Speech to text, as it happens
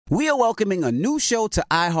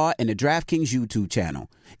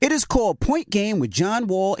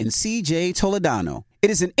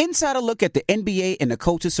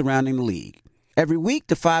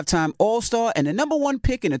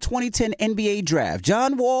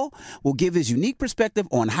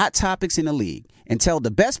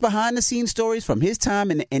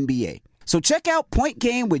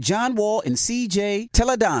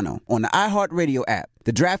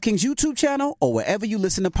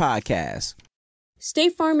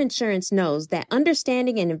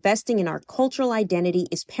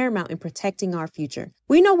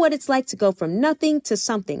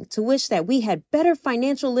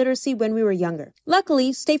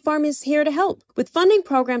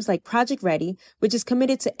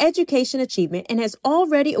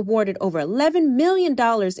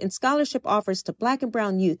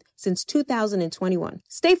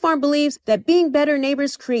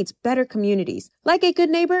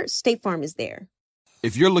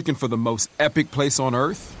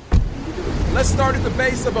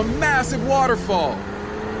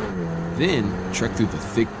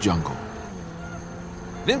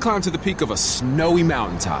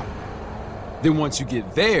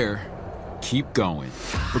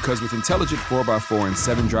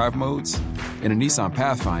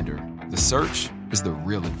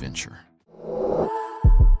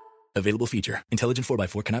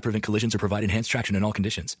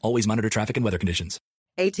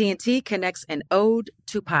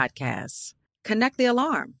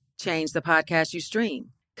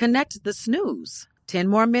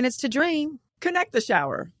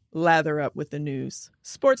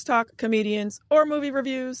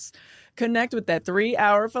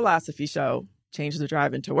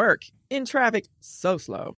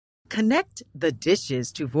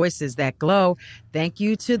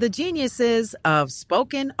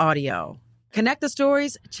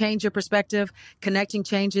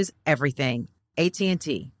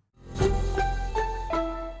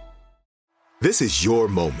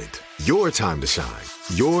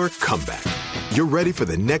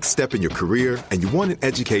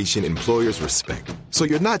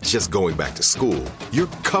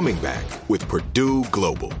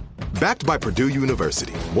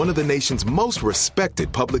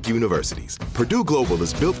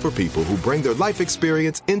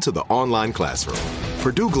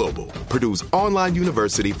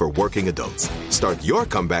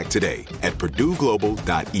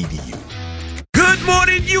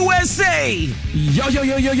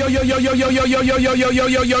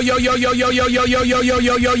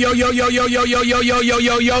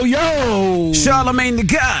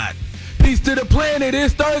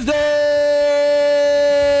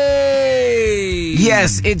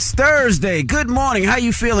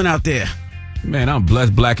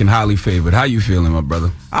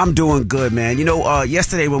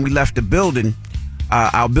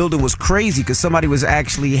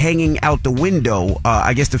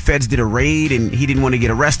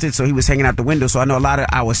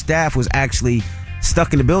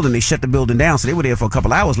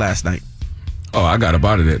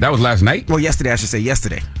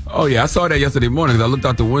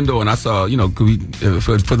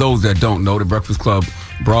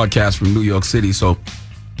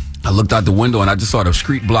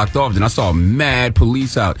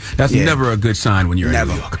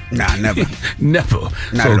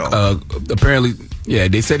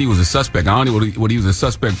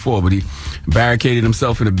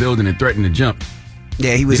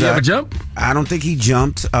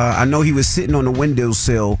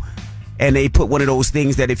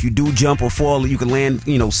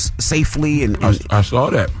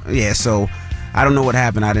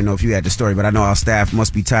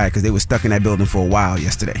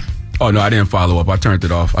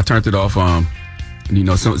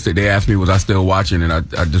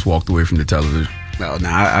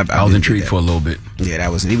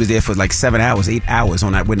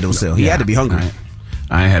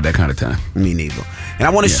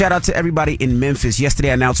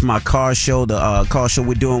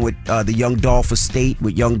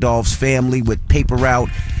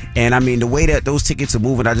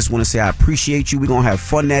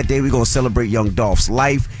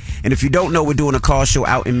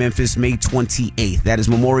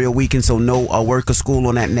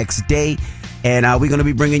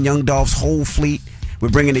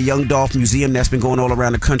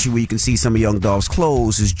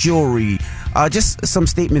just some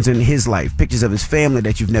statements in his life, pictures of his family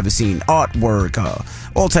that you've never seen, artwork,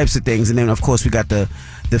 all types of things. And then, of course, we got the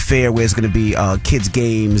fair where it's going to be kids'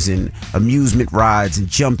 games and amusement rides and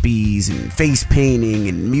jumpies and face painting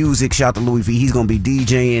and music. Shout out to Louis V. He's going to be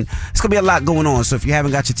DJing. It's going to be a lot going on. So if you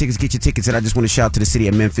haven't got your tickets, get your tickets. And I just want to shout out to the city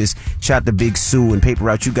of Memphis. Shout out to Big Sue and Paper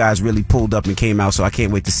Route. You guys really pulled up and came out. So I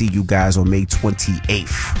can't wait to see you guys on May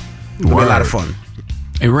 28th. It'll be a lot of fun.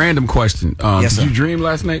 A random question. Yes, sir. Did you dream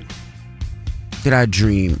last night? Did I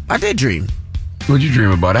dream? I did dream. What did you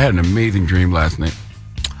dream about? I had an amazing dream last night.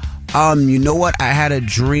 You know what? I had a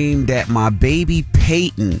dream that my baby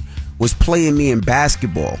Peyton was playing me in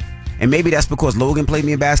basketball. And maybe that's because Logan played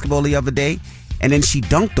me in basketball the other day. And then she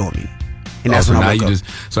dunked on me. And that's when I woke up.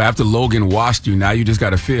 So after Logan washed you, now you just got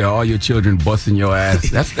to fear all your children busting your ass.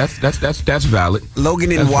 That's valid. Logan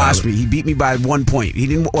didn't wash me. He beat me by 1 point. He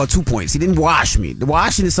didn't, or 2 points. He didn't wash me. The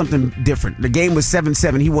washing is something different. The game was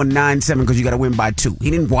 7-7. He won 9-7 because you got to win by 2. He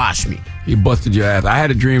didn't wash me. He busted your ass. I had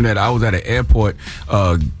a dream that I was at an airport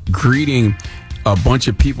greeting a bunch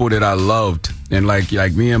of people that I loved. And like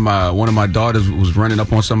me and one of my daughters was running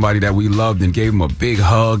up on somebody that we loved and gave him a big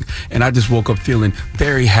hug. And I just woke up feeling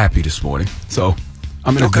very happy this morning. So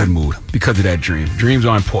I'm in a good mood because of that dream. Dreams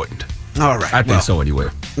are important. All right. I think so anyway.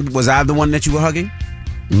 Was I the one that you were hugging?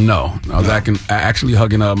 No. I was actually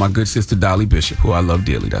hugging my good sister Dolly Bishop, who I love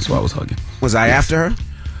dearly. That's who I was hugging. Was I after her?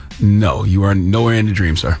 No. You were nowhere in the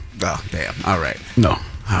dream, sir. Oh, damn. All right. No.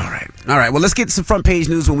 All right. Well, let's get to some front page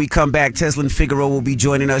news when we come back. Tezlyn Figaro will be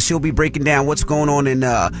joining us. She'll be breaking down what's going on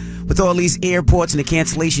with all these airports and the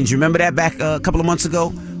cancellations. You remember that back a couple of months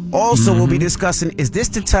ago? Also, we'll be discussing, is this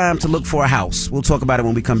the time to look for a house? We'll talk about it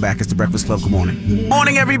when we come back. It's The Breakfast Club. Good morning.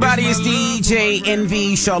 Morning, everybody. It's DJ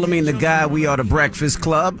NV, Charlamagne the Guy. We are The Breakfast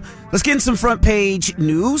Club. Let's get in some front page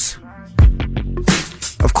news.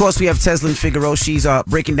 Of course, we have Tezlyn Figaro. She's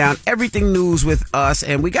breaking down everything news with us,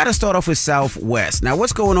 and we got to start off with Southwest. Now,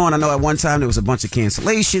 what's going on? I know at one time there was a bunch of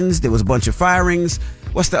cancellations. There was a bunch of firings.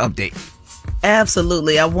 What's the update?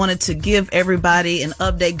 Absolutely. I wanted to give everybody an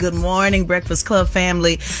update. Good morning, Breakfast Club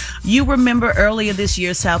family. You remember earlier this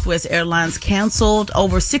year, Southwest Airlines canceled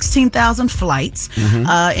over 16,000 flights.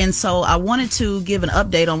 And so I wanted to give an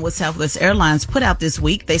update on what Southwest Airlines put out this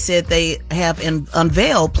week. They said they have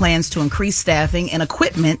unveiled plans to increase staffing and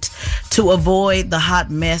equipment to avoid the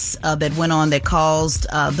hot mess that went on that caused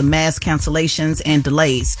the mass cancellations and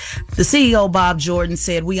delays. The CEO, Bob Jordan,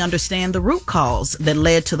 said, "We understand the root cause that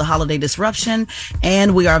led to the holiday disruption,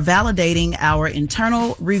 and we are validating our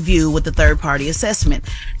internal review with the third-party assessment."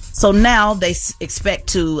 So now they expect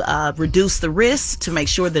to reduce the risk to make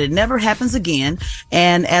sure that it never happens again.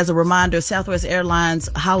 And as a reminder, Southwest Airlines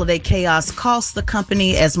holiday chaos cost the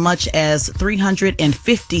company as much as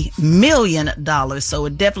 $350 million. So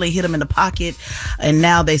it definitely hit them in the pocket. And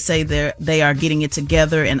now they say they are getting it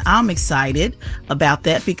together. And I'm excited about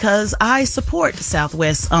that because I support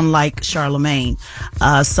Southwest, unlike Charlamagne.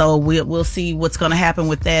 So we'll see what's going to happen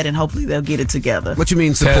with that, and hopefully they'll get it together. What you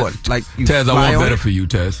mean support? Tez, like you Tez, I want better for you,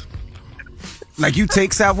 Tez. Like you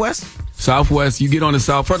take Southwest? Southwest, you get on the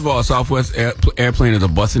South. First of all, Southwest airplane is a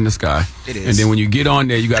bus in the sky. It is. And then when you get on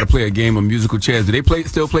there, you got to play a game of musical chairs. Do they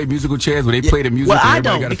still play musical chairs? Where they play the music? Well, I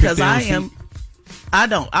don't, because I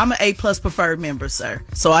don't. I'm an A+ preferred member, sir.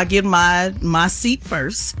 So I get my seat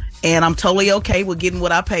first, and I'm totally okay with getting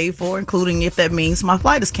what I paid for, including if that means my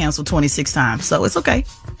flight is canceled 26 times. So it's okay.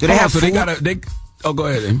 Do they have food? Go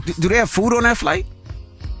ahead. Do they have food on that flight?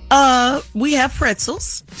 We have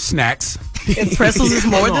pretzels. Snacks. And pretzels is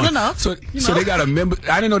more than enough. So they got a member.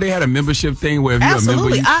 I didn't know they had a membership thing where if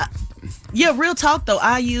Absolutely. you're a member. Yeah, real talk though.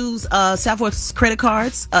 I use Southwest credit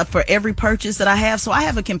cards for every purchase that I have, so I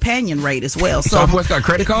have a companion rate as well. So Southwest got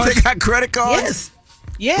credit cards? They got credit cards?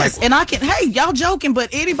 Yes. And I can, hey, y'all joking, but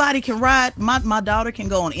anybody can ride. My daughter can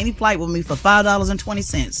go on any flight with me for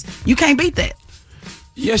 $5.20. You can't beat that.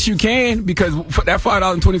 Yes, you can, because for that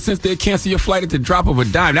 $5.20, they cancel your flight at the drop of a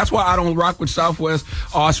dime. That's why I don't rock with Southwest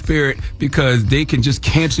or Spirit, because they can just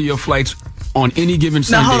cancel your flights on any given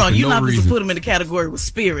Sunday. Now, hold on. For You're no not supposed reason. to put them in the category with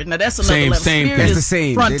Spirit. Now, that's another level. Same Spirit thing. is That's the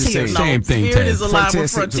same. Frontier. Same thing, Spirit Tez. is aligned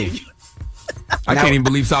with Frontier Frontier. I can't even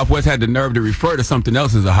believe Southwest had the nerve to refer to something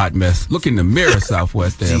else as a hot mess. Look in the mirror,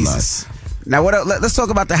 Southwest Airlines. Jesus. Now, let's talk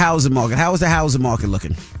about the housing market. How is the housing market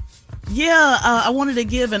looking? Yeah, I wanted to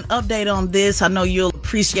give an update on this. I know you'll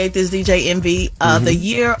appreciate this, DJ MV. The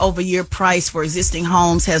year-over-year price for existing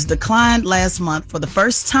homes has declined last month for the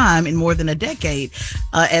first time in more than a decade,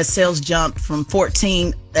 as sales jumped from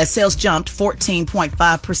 14 sales jumped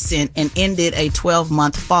 14.5% and ended a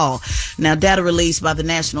 12-month fall. Now, data released by the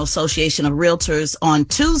National Association of Realtors on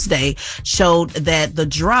Tuesday showed that the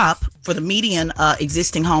drop for the median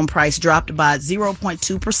existing home price dropped by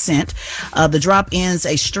 0.2%. The drop ends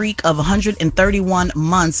a streak of 131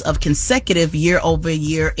 months of consecutive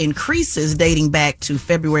year-over-year increases dating back to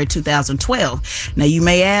February 2012. Now, you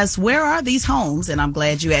may ask, where are these homes? And I'm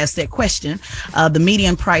glad you asked that question. The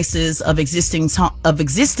median prices of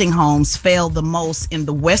existing homes fell the most in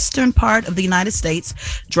the western part of the United States,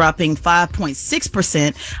 dropping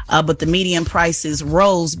 5.6%, but the median prices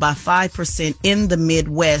rose by 5% in the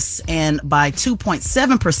Midwest and by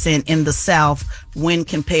 2.7% in the South when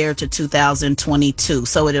compared to 2022.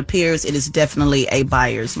 So it appears it is definitely a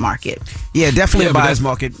buyer's market. Yeah, definitely a buyer's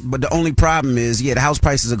market. But the only problem is, the house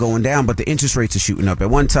prices are going down, but the interest rates are shooting up. At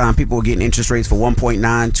one time, people were getting interest rates for 1.9,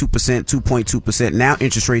 2%, 2.2%. Now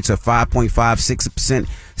interest rates are 5.5, 6%.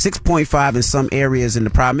 6.5 in some areas, and the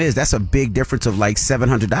problem is that's a big difference of like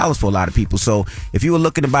 $700 for a lot of people. So if you were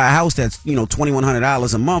looking to buy a house that's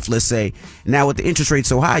 $2,100 a month, let's say, now with the interest rate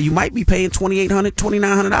so high, you might be paying $2,800,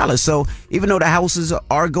 $2,900. So even though the houses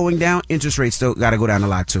are going down, interest rates still got to go down a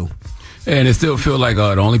lot too. And it still feel like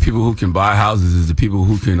the only people who can buy houses is the people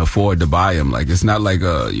who can afford to buy them. Like, it's not like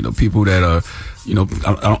people that are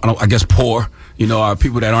I guess poor. Are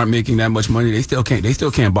people that aren't making that much money. They still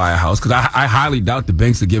can't buy a house, because I highly doubt the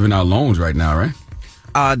banks are giving out loans right now, right?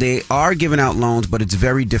 They are giving out loans, but it's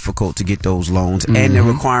very difficult to get those loans, and they're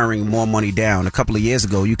requiring more money down. A couple of years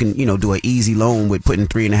ago, you can do an easy loan with putting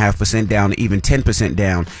 3.5% down, even 10%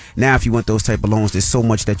 down. Now, if you want those type of loans, there's so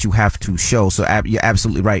much that you have to show. So you're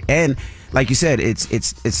absolutely right. And like you said,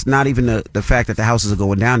 it's not even the fact that the houses are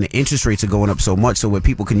going down. The interest rates are going up so much, so where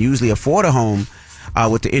people can usually afford a home,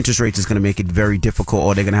 with the interest rates, is going to make it very difficult,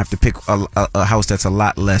 or they're going to have to pick a house that's a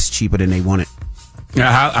lot less cheaper than they want it. Yeah,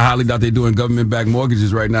 I highly doubt they're doing government-backed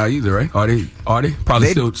mortgages right now either, right? Are they? Probably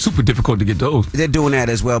still super difficult to get those. They're doing that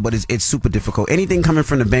as well, but it's super difficult. Anything coming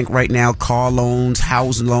from the bank right now, car loans,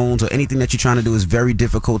 house loans, or anything that you're trying to do is very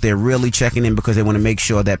difficult. They're really checking in because they want to make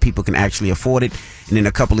sure that people can actually afford it. And in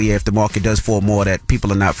a couple of years, if the market does fall more, that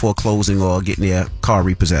people are not foreclosing or getting their car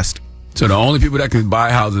repossessed. So the only people that can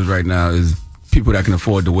buy houses right now is people that can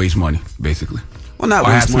afford to waste money, basically. Well, not or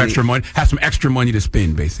waste have some extra money to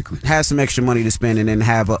spend, basically. Have some extra money to spend, and then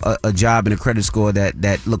have a job and a credit score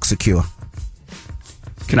that looks secure.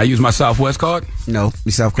 Can I use my Southwest card? No,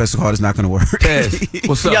 your Southwest card is not going to work. Tez,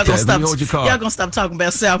 what's up, Tez? Let me hold your card. Y'all gonna stop talking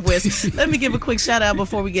about Southwest. Let me give a quick shout out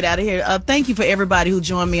before we get out of here. Thank you for everybody who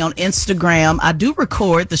joined me on Instagram. I do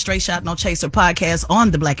record the Straight Shot No Chaser podcast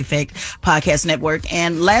on the Black Effect Podcast Network,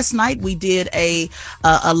 and last night we did a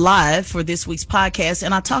live for this week's podcast,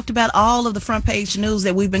 and I talked about all of the front page news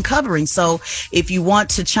that we've been covering. So if you want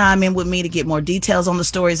to chime in with me to get more details on the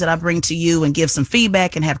stories that I bring to you and give some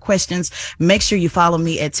feedback and have questions, make sure you follow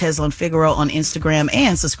me at Tezlyn Figaro on Instagram,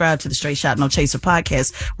 and subscribe to the Straight Shot No Chaser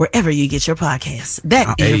podcast wherever you get your podcasts.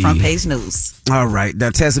 That is your front page news. All right.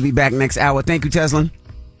 Now, Tez will be back next hour. Thank you, Tezlyn.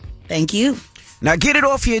 Thank you. Now, get it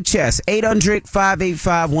off your chest.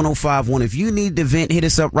 800-585-1051. If you need to vent, hit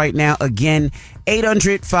us up right now. Again,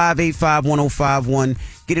 800-585-1051.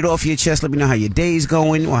 Get it off your chest. Let me know how your day's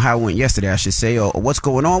going, or how it went yesterday, I should say, or what's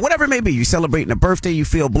going on. Whatever it may be. You're celebrating a birthday. You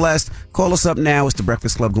feel blessed. Call us up now. It's The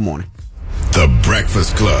Breakfast Club. Good morning. The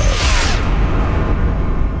Breakfast Club.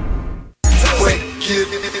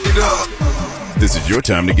 This is your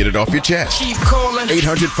time to get it off your chest. Keep calling.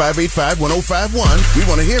 800-585-1051. We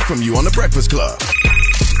want to hear from you on The Breakfast Club.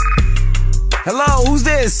 Hello, who's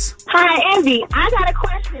this? Hi, Envy. I got a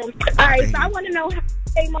question. All right, so I want to know how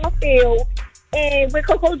Tamar feel, and when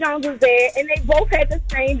Coco Jones was there, and they both had the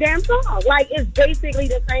same damn song. Like, it's basically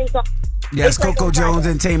the same song. Yes, Coco Jones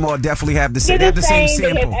and Tamar definitely have the same. They have the same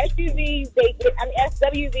sample. They have SUV.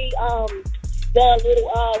 SWV. The little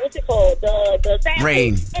what's it called? The sample.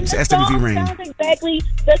 Rain. And it's the SWV song Rain. sounds exactly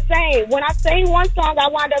the same. When I sing one song, I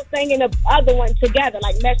wind up singing the other one together,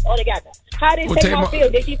 like meshed all together. How did Tamar feel?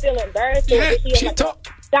 Did she feel embarrassed, or did she have a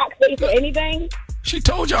stock face or anything? She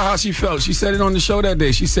told y'all how she felt. She said it on the show that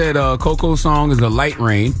day. She said Coco's song is a light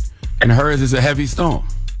rain, and hers is a heavy storm.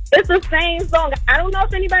 It's the same song. I don't know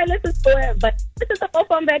if anybody listens to it, but this is a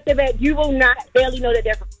both of them back to back. You will not barely know the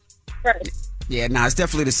difference. First. Yeah, it's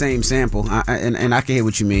definitely the same sample, and I can hear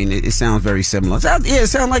what you mean. It sounds very similar. It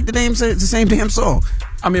sounds like it's the same damn song.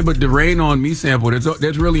 I mean, but the Rain on Me sample,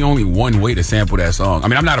 there's really only one way to sample that song. I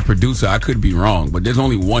mean, I'm not a producer. I could be wrong, but there's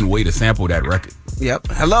only one way to sample that record. Yep.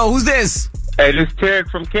 Hello, who's this? Hey, this is Tarek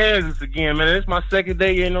from Kansas again, man. It's my second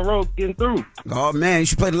day in a row getting through. Oh, man, you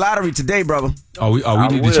should play the lottery today, brother. We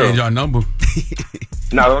need to change our number.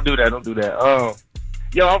 No, don't do that.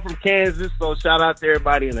 Yo, I'm from Kansas, so shout out to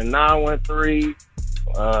everybody in the 913.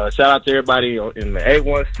 Shout out to everybody in the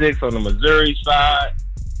 816 on the Missouri side.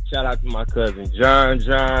 Shout out to my cousin John.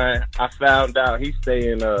 I found out he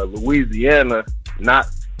stay in Louisiana, not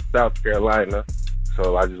South Carolina.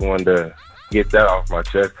 So I just wanted to get that off my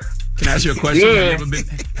chest. Can I ask you a question? Yeah.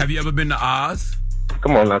 Have you ever been to Oz?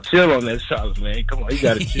 Come on now, chill on that, Charles, man. Come on, you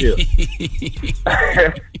gotta chill.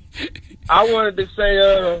 I wanted to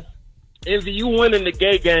say, Envy, you winning the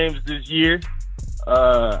gay games this year.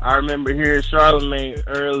 I remember hearing Charlamagne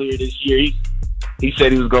earlier this year. He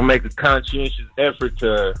said he was going to make a conscientious effort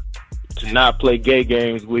to not play gay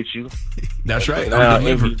games with you. That's right. Now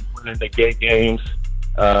Envy's winning the gay games.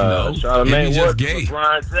 No, Charlamagne just gay.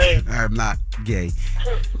 LeBron James. I'm not gay.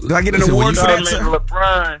 Do I get an award for that, sir?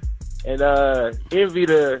 LeBron and Envy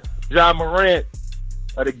the John Morant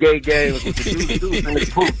of the gay games with the deuce in his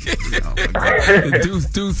boot. The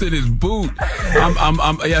deuce in his boot.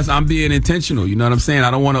 I'm being intentional. You know what I'm saying?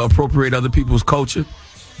 I don't want to appropriate other people's culture.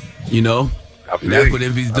 You know, that's what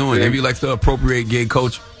Envy's doing. Envy likes to appropriate gay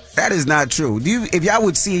culture. That is not true. If y'all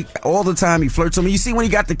would see all the time he flirts with me, you see when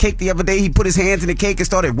he got the cake the other day, he put his hands in the cake and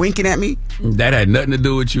started winking at me? That had nothing to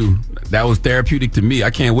do with you. That was therapeutic to me. I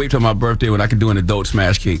can't wait till my birthday when I can do an adult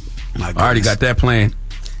smash cake. I already got that planned.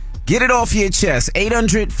 Get it off your chest.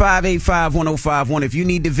 800-585-1051. If you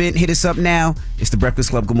need to vent, hit us up now. It's The Breakfast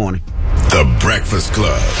Club. Good morning. The Breakfast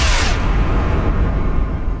Club.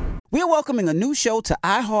 We're welcoming a new show to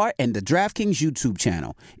iHeart and the DraftKings YouTube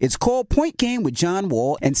channel. It's called Point Game with John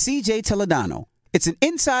Wall and CJ Toledano. It's an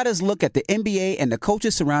insider's look at the NBA and the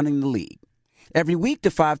coaches surrounding the league. Every week, the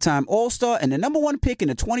 5-time All-Star and the number 1 pick in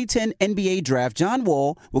the 2010 NBA Draft, John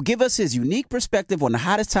Wall, will give us his unique perspective on the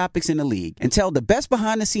hottest topics in the league and tell the best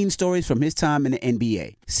behind-the-scenes stories from his time in the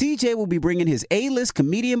NBA. CJ will be bringing his A-list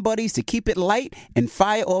comedian buddies to keep it light and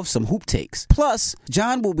fire off some hoop takes. Plus,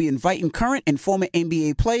 John will be inviting current and former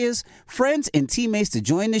NBA players, friends, and teammates to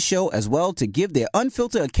join the show as well to give their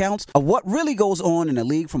unfiltered accounts of what really goes on in the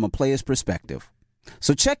league from a player's perspective.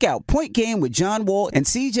 So check out Point Game with John Wall and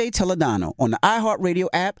CJ Toledano on the iHeartRadio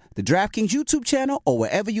app, the DraftKings YouTube channel, or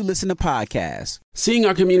wherever you listen to podcasts. Seeing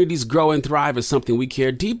our communities grow and thrive is something we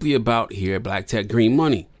care deeply about here at Black Tech Green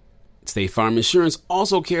Money. State Farm Insurance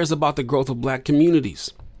also cares about the growth of Black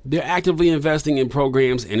communities. They're actively investing in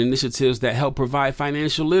programs and initiatives that help provide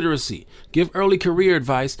financial literacy, give early career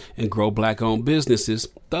advice, and grow Black-owned businesses,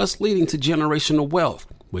 thus leading to generational wealth,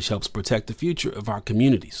 which helps protect the future of our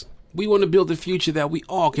communities. We want to build a future that we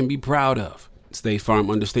all can be proud of. State Farm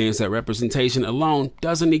understands that representation alone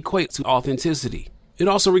doesn't equate to authenticity. It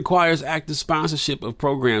also requires active sponsorship of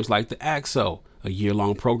programs like the AXO, a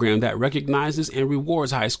year-long program that recognizes and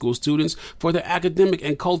rewards high school students for their academic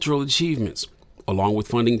and cultural achievements, along with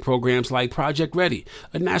funding programs like Project Ready,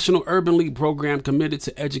 a National Urban League program committed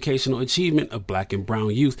to educational achievement of Black and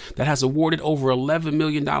brown youth that has awarded over $11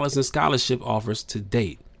 million in scholarship offers to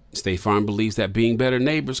date. State Farm believes that being better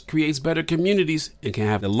neighbors creates better communities and can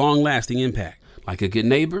have a long-lasting impact. Like a good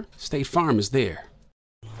neighbor, State Farm is there.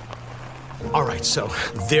 All right, so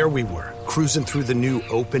there we were, cruising through the new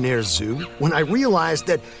open-air zoo, when I realized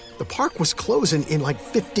that the park was closing in like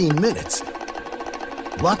 15 minutes.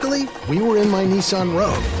 Luckily, we were in my Nissan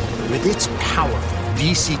Rogue. With its powerful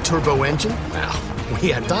VC turbo engine, well, we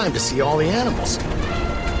had time to see all the animals.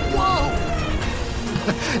 Whoa!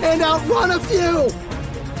 And outrun a few!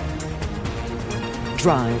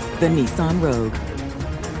 Drive the Nissan Rogue.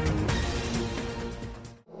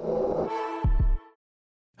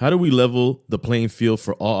 How do we level the playing field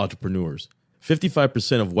for all entrepreneurs?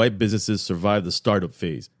 55% of white businesses survive the startup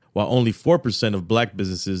phase, while only 4% of Black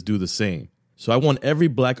businesses do the same. So I want every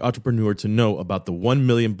Black entrepreneur to know about the 1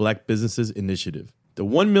 Million Black Businesses Initiative. The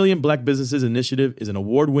 1 Million Black Businesses Initiative is an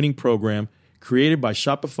award-winning program created by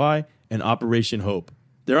Shopify and Operation Hope.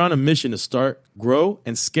 They're on a mission to start, grow,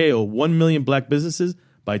 and scale 1 million Black businesses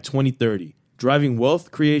by 2030, driving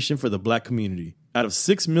wealth creation for the Black community. Out of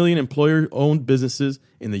 6 million employer-owned businesses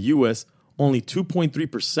in the U.S., only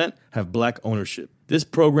 2.3% have Black ownership. This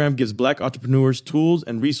program gives Black entrepreneurs tools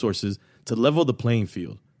and resources to level the playing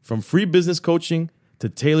field, from free business coaching to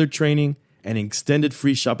tailored training and an extended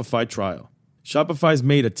free Shopify trial. Shopify's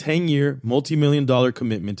made a 10-year, multi-million-dollar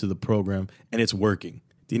commitment to the program, and it's working.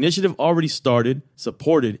 The initiative already started,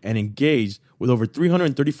 supported, and engaged with over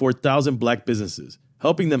 334,000 Black businesses,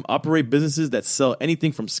 helping them operate businesses that sell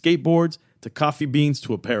anything from skateboards to coffee beans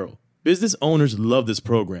to apparel. Business owners love this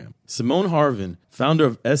program. Simone Harvin, founder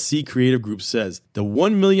of SC Creative Group, says, "The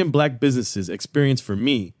 1 million Black businesses experience for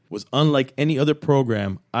me was unlike any other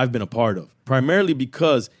program I've been a part of, primarily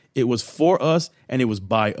because it was for us and it was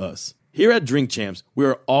by us. Here at Drink Champs, we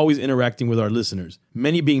are always interacting with our listeners,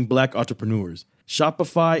 many being Black entrepreneurs.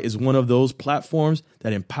 Shopify is one of those platforms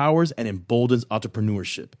that empowers and emboldens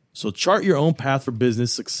entrepreneurship. So chart your own path for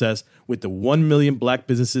business success with the 1 Million Black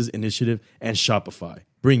Businesses Initiative and Shopify.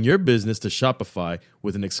 Bring your business to Shopify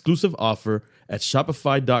with an exclusive offer at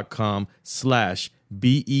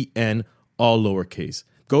shopify.com/BEN, all lowercase.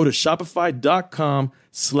 Go to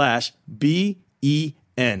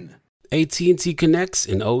shopify.com/BEN. AT&T connects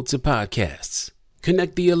an ode to podcasts.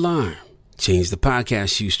 Connect the alarm. Change the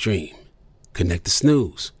podcast you stream. Connect the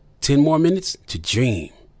snooze. 10 more minutes to dream.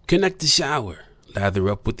 Connect the shower. Lather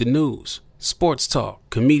up with the news, sports talk,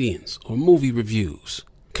 comedians, or movie reviews.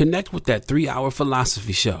 Connect with that 3-hour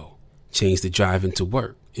philosophy show. Change the drive into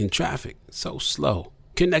work in traffic so slow.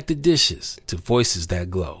 Connect the dishes to voices that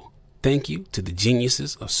glow. Thank you to the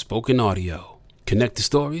geniuses of spoken audio. Connect the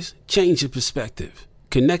stories, change your perspective.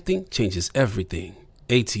 Connecting changes everything.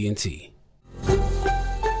 AT&T.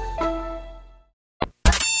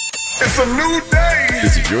 It's a new day.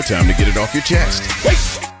 This is your time to get it off your chest.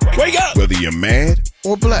 Wake up. Whether you're mad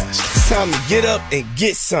or blessed. It's time to get up and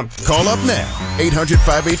get something. Call up now.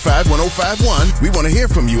 800-585-1051. We want to hear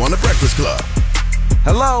from you on The Breakfast Club.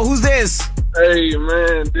 Hello, who's this? Hey,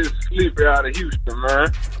 man, this is Sleepy out of Houston,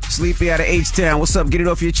 man. Sleepy out of H-Town. What's up? Get it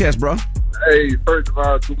off your chest, bro. Hey, first of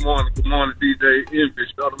all, good morning. Good morning, DJ Envy.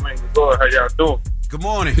 Charlamagne the God. How y'all doing? Good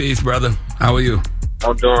morning. Peace, brother. How are you?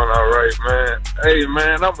 I'm doing all right, man. Hey,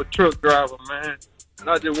 man, I'm a truck driver, man. And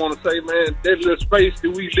I just want to say, man, that little space that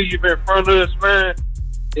we leave in front of us, man,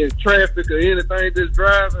 in traffic or anything that's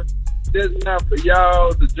driving, that's not for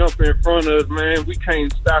y'all to jump in front of us, man. We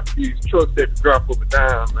can't stop these trucks that drop up and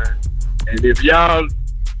down, man. And if y'all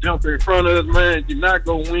jump in front of us, man, you're not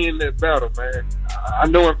going to win that battle, man. I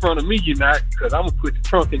know in front of me you're not, because I'm going to put the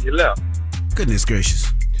trunk in your lap. Goodness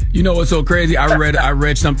gracious. You know what's so crazy? I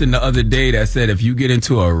read something the other day that said if you get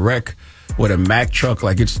into a wreck with a Mack truck,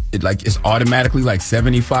 it's automatically like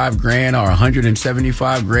 $75,000 or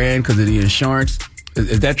 $175,000 because of the insurance.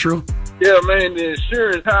 Is that true? Yeah, man, the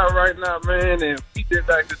insurance high right now, man, and we just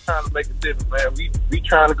like just trying to make a difference, man. We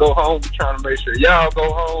trying to go home. We trying to make sure y'all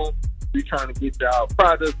go home. We trying to get y'all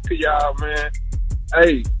products to y'all, man.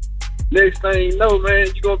 Hey, next thing you know, man,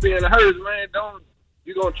 you gonna be in a hearse, man.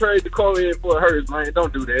 You gonna trade the car in for a hearse, man.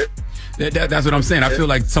 Don't do that. That's what I'm saying. I feel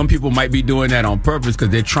like some people might be doing that on purpose because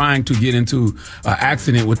they're trying to get into an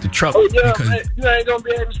accident with the truck. Oh, yeah, man. You ain't going to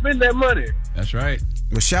be able to spend that money. That's right.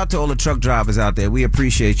 Well, shout to all the truck drivers out there. We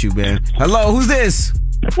appreciate you, man. Hello, who's this?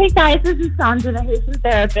 Hey, guys, this is Sandra, the Haitian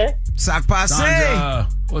therapist. Sock Passe. Sandra.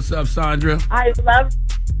 What's up, Sandra? I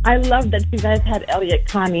love that you guys had Elliot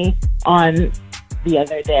Connie on the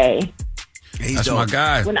other day. That's my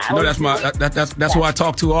guy. That's who I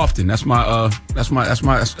talk to often. That's my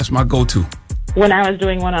go-to. When I was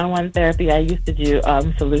doing one-on-one therapy, I used to do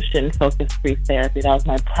solution-focused grief therapy. That was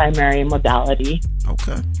my primary modality.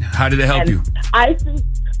 Okay. How did it help you? I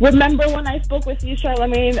remember when I spoke with you,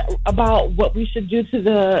 Charlamagne, about what we should do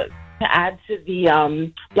to add to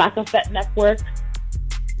the Black Effect Network.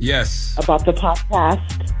 Yes. About the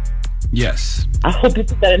podcast. Yes. I hope you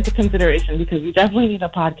put that into consideration because we definitely need a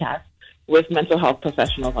podcast with mental health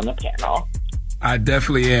professionals on the panel. I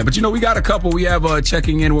definitely am. But, we got a couple. We have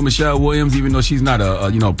checking in with Michelle Williams, even though she's not a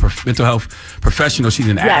mental health professional. She's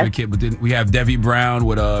an advocate. But then we have Debbie Brown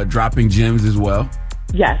with Dropping Gems as well.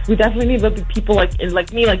 Yes, we definitely need people like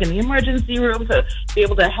me, in the emergency room to be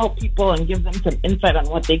able to help people and give them some insight on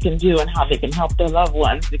what they can do and how they can help their loved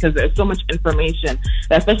ones because there's so much information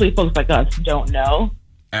that especially folks like us don't know.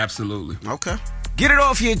 Absolutely. Okay. Get it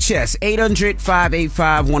off your chest.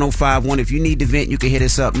 800-585-1051. If you need to vent, you can hit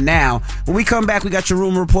us up now. When we come back, we got your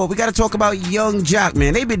rumor report. We got to talk about Young Jock,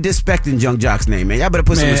 man. They've been disrespecting Young Jock's name, man. Y'all better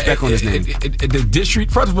put some respect on his name.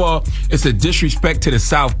 First of all, it's a disrespect to the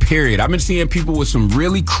South, period. I've been seeing people with some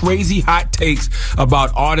really crazy hot takes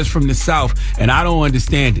about artists from the South, and I don't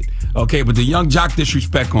understand it. Okay, but the Young Jock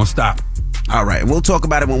disrespect gonna stop. All right, we'll talk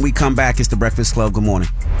about it when we come back. It's The Breakfast Club. Good morning.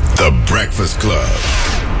 The Breakfast Club.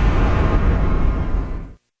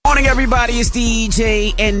 Morning, everybody. It's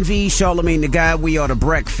DJ Envy, Charlamagne the Guy. We are The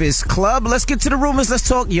Breakfast Club. Let's get to the rumors. Let's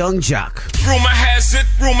talk Young Jock. Rumor has it.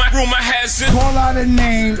 Call out a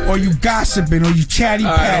name, or you gossiping, or you chatty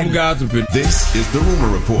patty. I'm gossiping. This is the rumor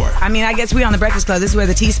report. I mean, I guess we on The Breakfast Club. This is where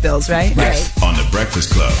the tea spills, right? Yes, on The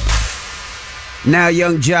Breakfast Club. Now,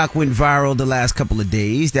 Young Jock went viral the last couple of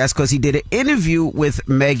days. That's because he did an interview with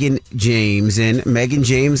Megan James, and Megan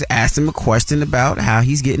James asked him a question about how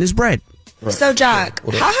he's getting his bread. Right. So, Jock,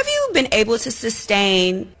 how have you been able to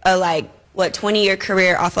sustain a 20-year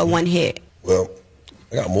career off of one hit? Well,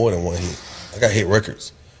 I got more than one hit. I got hit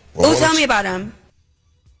records. Tell me about them.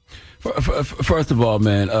 First of all,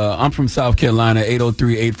 man, I'm from South Carolina,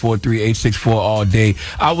 803-843-864 all day.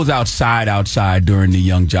 I was outside during the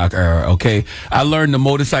Young Jock era, okay? I learned the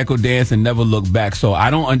motorcycle dance and never looked back, so I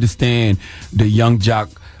don't understand the Young Jock,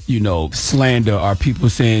 slander or people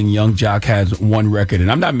saying Young Jock has one record.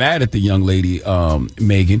 And I'm not mad at the young lady,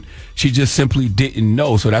 Megan. She just simply didn't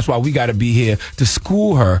know. So that's why we got to be here to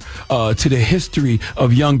school her to the history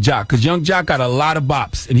of Young Jock. Because Young Jock got a lot of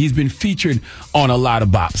bops, and he's been featured on a lot of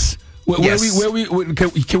bops.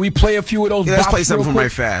 Can we play a few of those? Yeah, let's bops play something real from quick?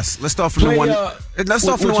 right fast. Let's start from the one. Let's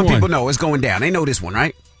start from the one people know. It's going down. They know this one,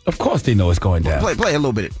 right? Of course, they know it's going down. Play a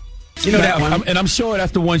little bit. You know that one, and I'm sure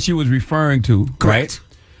that's the one she was referring to. Correct. Right?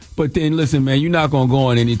 But then, listen, man, you're not going to go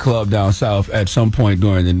in any club down south at some point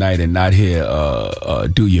during the night and not hear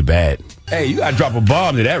Do You Bad. Hey, you got to drop a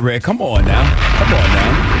bomb to that, Red. Come on now.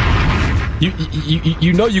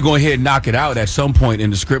 You know you're going to hear Knock It Out at some point in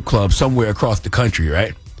the strip club somewhere across the country,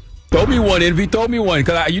 right? Throw me one, Envy. Throw me one,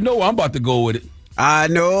 because you know I'm about to go with it. I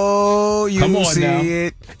know you Come on see now.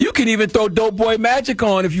 it. You can even throw Dope Boy Magic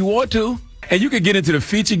on if you want to. And you could get into the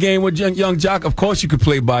feature game with Young Jock. Of course, you could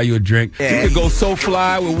play Buy You a Drink. Yeah. You could go So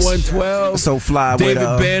Fly with 112. So Fly David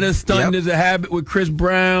with Banner, Stunting is a Habit with Chris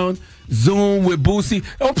Brown. Zoom with Boosie.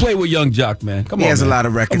 Don't play with Young Jock, man. Come on, He has man. a lot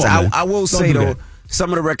of records. Come on, man. I will Don't say, do though, that. some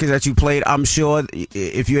of the records that you played, I'm sure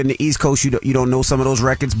if you're in the East Coast, you don't know some of those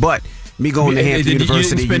records. But me going to Hampton University,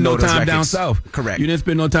 you didn't spend no those time down records. south. Correct. You didn't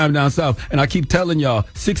spend no time down south. And I keep telling y'all,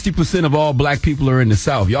 60% of all black people are in the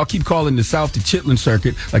South. Y'all keep calling the South the Chitlin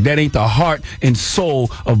Circuit like that ain't the heart and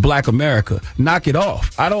soul of black America. Knock it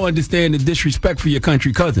off. I don't understand the disrespect for your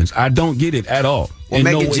country cousins. I don't get it at all. Well, in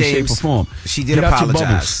Megan no way, James, shape, or form. she did Get out your apologize.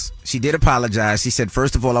 bubbles. She did apologize. She said,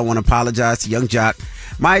 first of all, I want to apologize to Young Jock.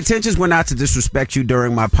 My intentions were not to disrespect you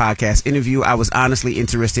during my podcast interview. I was honestly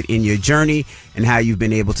interested in your journey and how you've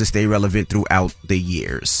been able to stay relevant throughout the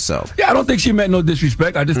years. So Yeah, I don't think she meant no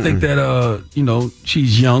disrespect. I just think that,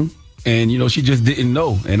 she's young. And, she just didn't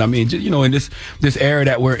know. And I mean, in this era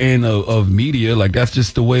that we're in of media, like that's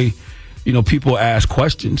just the way, people ask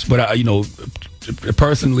questions. But,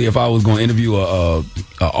 personally, if I was going to interview a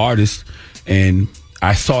artist and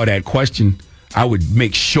I saw that question, I would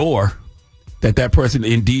make sure that person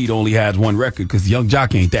indeed only has one record, because Young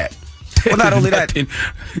Jock ain't that. Well, not only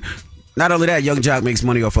that, Young Jock makes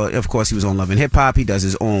money off of course, he was on Love and Hip Hop. He does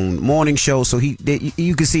his own morning show. So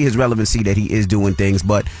you can see his relevancy that he is doing things.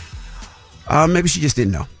 But maybe she just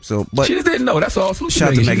didn't know. But she just didn't know. That's all. Shout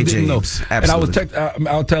out to Megan James. Absolutely. And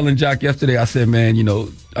I was telling Jock yesterday, I said, man,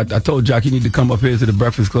 I told Jock you need to come up here to the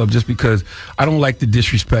Breakfast Club just because I don't like the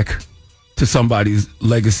disrespect to somebody's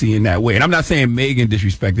legacy in that way. And I'm not saying Megan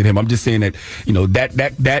disrespected him. I'm just saying that,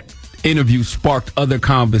 that interview sparked other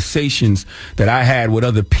conversations that I had with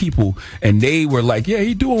other people, and they were like, yeah,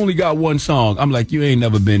 he do only got one song. I'm like, you ain't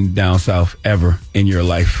never been down south ever in your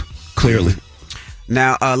life, clearly.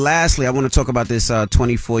 Now, lastly, I want to talk about this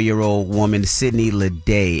 24-year-old woman, Sydney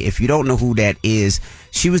Leday. If you don't know who that is,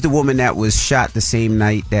 she was the woman that was shot the same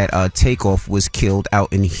night that Takeoff was killed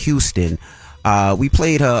out in Houston. We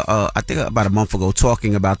played her, I think about a month ago,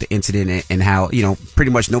 talking about the incident and how,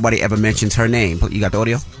 pretty much nobody ever mentions her name. You got the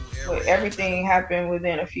audio? Everything happened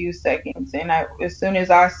within a few seconds, and as soon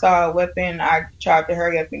as I saw a weapon, I tried to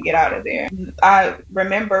hurry up and get out of there. I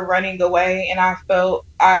remember running away, and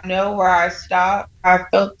I know where I stopped. I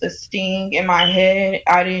felt the sting in my head.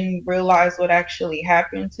 I didn't realize what actually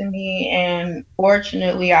happened to me, and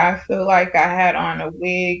fortunately, I feel like I had on a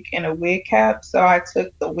wig and a wig cap, so I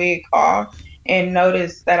took the wig off and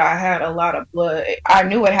noticed that I had a lot of blood. I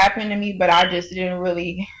knew what happened to me, but I just didn't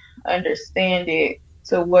really understand it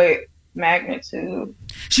to what magnitude.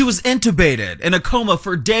 She was intubated in a coma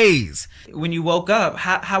for days. When you woke up,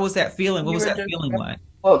 how was that feeling? What was that feeling like?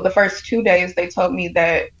 Well, the first 2 days they told me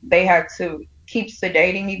that they had to keep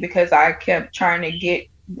sedating me because I kept trying to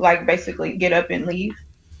basically get up and leave.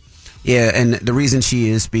 Yeah, and the reason she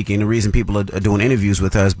is speaking, the reason people are doing interviews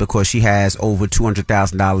with her is because she has over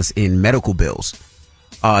 $200,000 in medical bills.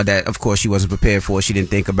 That, of course, she wasn't prepared for. She didn't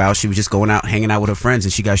think about. She was just going out, hanging out with her friends,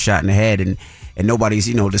 and she got shot in the head, and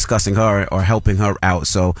nobody's, discussing her or helping her out.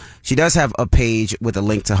 So she does have a page with a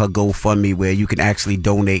link to her GoFundMe where you can actually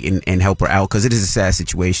donate and help her out, because it is a sad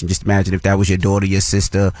situation. Just imagine if that was your daughter, your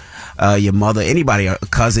sister, your mother, anybody, a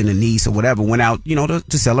cousin, a niece, or whatever, went out,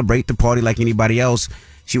 to celebrate the party like anybody else.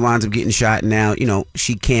 She winds up getting shot, and now,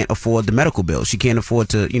 she can't afford the medical bill. She can't afford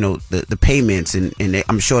to, the payments, and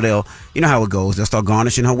I'm sure they'll, how it goes. They'll start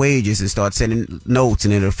garnishing her wages and start sending notes,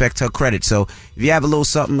 and it'll affect her credit. So if you have a little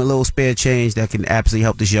something, a little spare change that can absolutely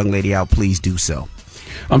help this young lady out, please do so.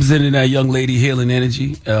 I'm sending that young lady healing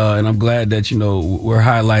energy, and I'm glad that, we're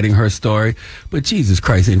highlighting her story. But Jesus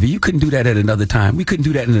Christ, Envy, you couldn't do that at another time. We couldn't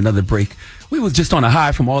do that in another break. We was just on a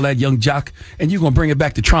high from all that young jock, and you're going to bring it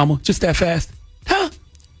back to trauma just that fast? Huh?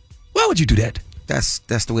 Why would you do that? That's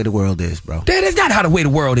the way the world is, bro. That is not how the way the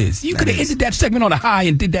world is. You could have ended that segment on a high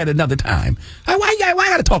and did that another time. Why I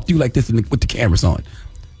got to talk to you like this with the cameras on?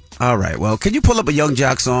 All right, well, can you pull up a Young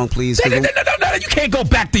Jock song, please? No, you can't go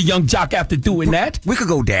back to Young Jock after doing that. We could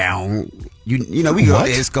go down. You know, we go,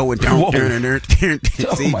 it's going down. Oh,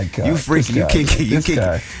 my God. You freaky, you kinky, you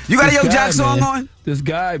kinky. You got a Young Jock song on? This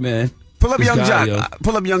guy, man. Pull up Young Jock.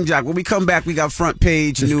 Pull up Young Jock. When we come back, we got front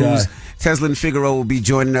page news. Tezlyn Figaro will be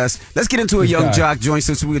joining us. Let's get into a Young Jock joint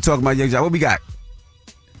since we were talking about Young Jock. What we got?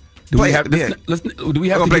 Do we have to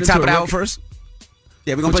play top of the hour first?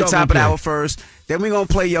 Yeah, we're going to play top of the hour first. Then we're going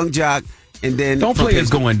to play Young Jock. And then don't play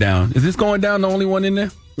It's Going Down. Is this Going Down the only one in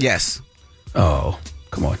there? Yes. Oh,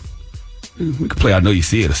 come on. We could play I Know You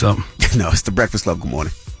See It or something. No, it's The Breakfast Club. Good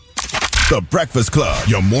morning. The Breakfast Club.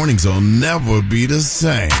 Your mornings will never be the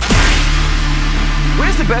same.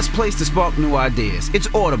 Where's the best place to spark new ideas? It's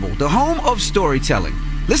Audible, the home of storytelling.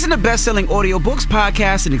 Listen to best-selling audiobooks,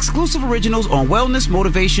 podcasts, and exclusive originals on wellness,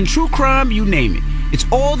 motivation, true crime, you name it. It's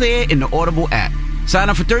all there in the Audible app. Sign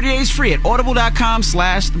up for 30 days free at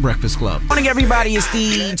audible.com/The Breakfast Club. Morning, everybody. It's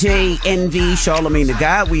DJ NV, Charlamagne the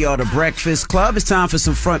God. We are The Breakfast Club. It's time for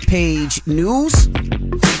some front page news.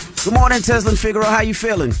 Good morning, Tezlyn Figaro. How you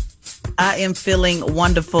feeling? I am feeling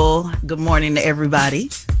wonderful. Good morning to everybody.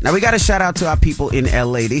 Now, we got a shout out to our people in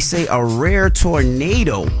L.A. They say a rare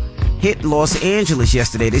tornado hit Los Angeles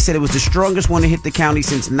yesterday. They said it was the strongest one to hit the county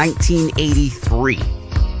since 1983.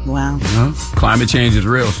 Wow. Climate change is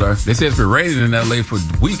real, sir. They said it's been raining in L.A. for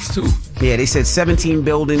weeks, too. Yeah, they said 17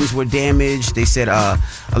 buildings were damaged. They said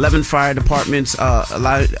 11 fire departments,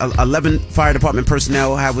 11 fire department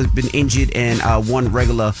personnel have been injured, and one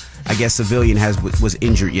regular, I guess, civilian was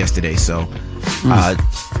injured yesterday. So,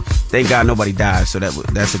 thank God nobody died. So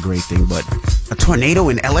that's a great thing. But a tornado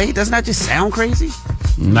in L.A., doesn't that just sound crazy?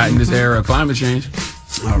 Not in this era of climate change.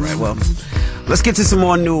 All right, well, let's get to some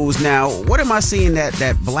more news now. What am I seeing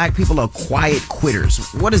that black people are quiet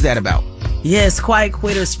quitters? What is that about? Yes, quiet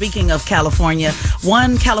quitters. Speaking of California,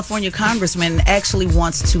 one California congressman actually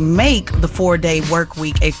wants to make the 4-day work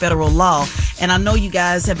week a federal law. And I know you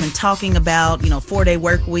guys have been talking about, 4-day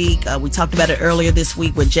work week. We talked about it earlier this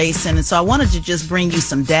week with Jason. And so I wanted to just bring you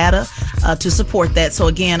some data to support that. So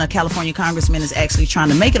again, a California congressman is actually trying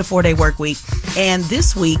to make it a 4-day work week. And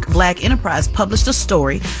this week, Black Enterprise published a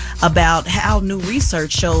story about how new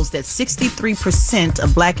research shows that 63%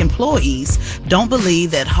 of black employees don't believe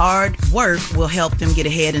that hard work will help them get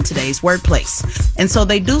ahead in today's workplace. And so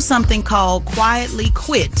they do something called quietly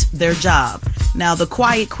quit their job. Now, the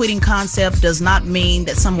quiet quitting concept does not mean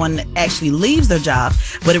that someone actually leaves their job,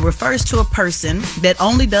 but it refers to a person that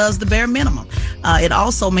only does the bare minimum. It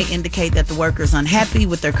also may indicate that the worker is unhappy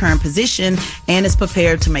with their current position and is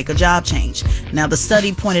prepared to make a job change. Now, the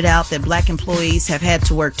study pointed out that black employees have had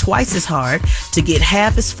to work twice as hard to get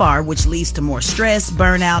half as far, which leads to more stress,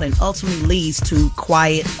 burnout, and ultimately leads to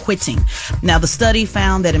quiet quitting. Now, the study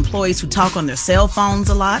found that employees who talk on their cell phones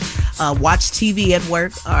a lot, watch TV at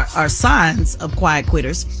work, are signs of quiet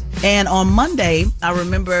quitters. And on Monday, I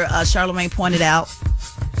remember Charlamagne pointed out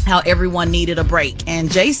how everyone needed a break.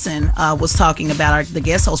 And Jason was talking about, the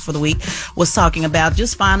guest host for the week, was talking about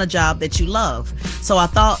just find a job that you love. So I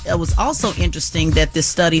thought it was also interesting that this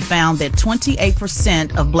study found that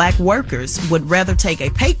 28% of black workers would rather take a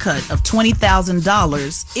pay cut of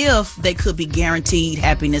 $20,000 if they could be guaranteed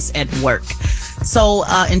happiness at work. So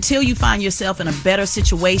until you find yourself in a better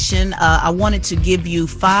situation, I wanted to give you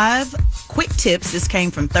 5 quick tips. This came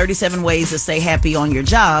from 37 ways to stay happy on your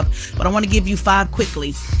job, but I want to give you 5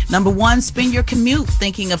 quickly. Number 1, spend your commute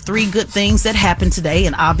thinking of 3 good things that happened today,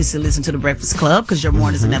 and obviously listen to The Breakfast Club because your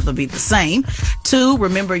mornings will never be the same. 2,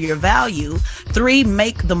 remember your value. 3,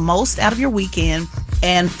 make the most out of your weekend.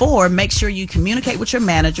 And 4, make sure you communicate with your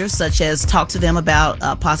manager, such as talk to them about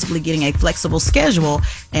possibly getting a flexible schedule.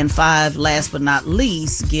 And 5, last but not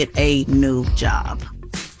least, get a new job.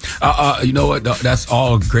 You know what? That's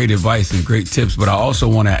all great advice and great tips. But I also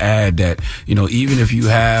want to add that, even if you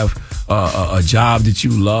have a job that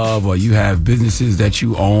you love or you have businesses that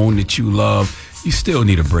you own that you love, you still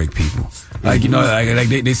need a break, people. Like, like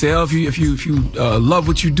they say, oh, if you love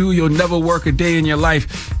what you do, you'll never work a day in your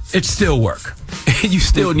life. It's still work. You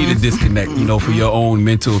still need a disconnect, for your own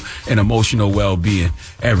mental and emotional well-being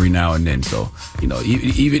every now and then. So,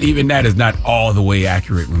 even that is not all the way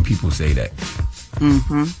accurate when people say that.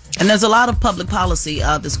 And there's a lot of public policy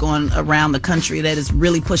that's going around the country that is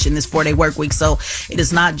really pushing this 4-day work week. So it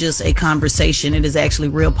is not just a conversation. It is actually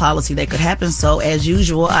real policy that could happen. So as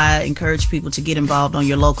usual, I encourage people to get involved on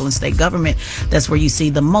your local and state government. That's where you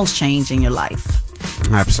see the most change in your life.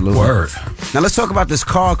 Absolutely. Word. Now let's talk about this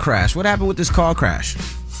car crash. What happened with this car crash?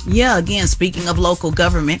 Yeah, again, speaking of local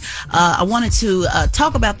government, I wanted to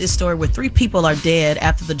talk about this story where 3 people are dead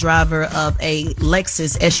after the driver of a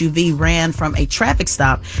Lexus SUV ran from a traffic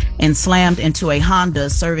stop and slammed into a Honda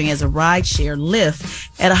serving as a rideshare Lyft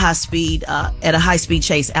at a high speed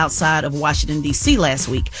chase outside of Washington, D.C. last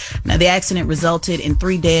week. Now, the accident resulted in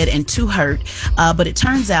 3 dead and 2 hurt, but it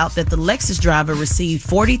turns out that the Lexus driver received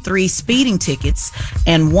 43 speeding tickets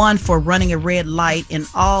and 1 for running a red light in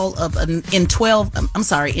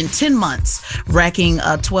 10 months, racking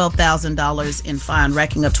 $12,000 in fine,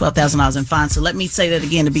 racking up $12,000 in fine. So let me say that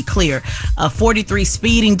again to be clear: 43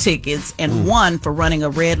 speeding tickets and 1 for running a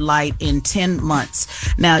red light in 10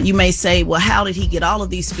 months. Now, you may say, well, how did he get all of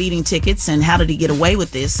these speeding tickets and how did he get away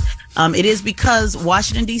with this? It is because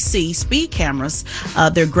Washington, D.C. speed cameras,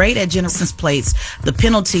 they're great at license plates. The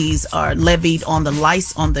penalties are levied on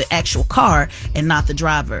the actual car and not the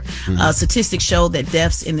driver. Statistics show that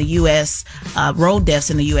deaths in the U.S., road deaths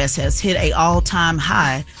in the U.S. has hit a all-time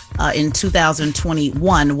high in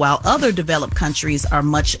 2021, while other developed countries are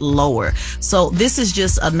much lower. So this is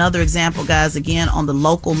just another example, guys, again, on the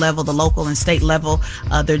local level, the local and state level.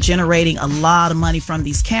 They're generating a lot of money from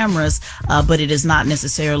these cameras, but it is not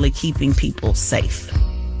necessarily keeping people safe.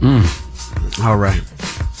 All right.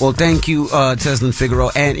 Well, thank you, Tezlyn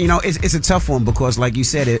Figaro. And, you know, it's a tough one because, like you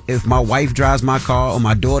said, if my wife drives my car or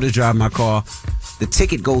my daughters drive my car, the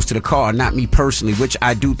ticket goes to the car, not me personally, which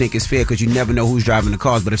I do think is fair because you never know who's driving the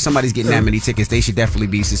cars. But if somebody's getting that many tickets, they should definitely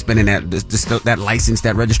be suspending that license,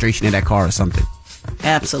 that registration of that car or something.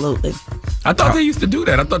 Absolutely. I thought they used to do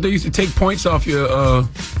that. I thought they used to take points off your...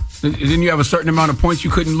 Didn't you have a certain amount of points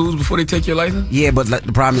you couldn't lose before they take your license? Yeah, but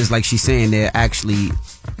the problem is, like she's saying, they're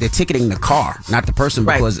ticketing the car, not the person,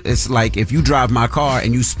 because it's like if you drive my car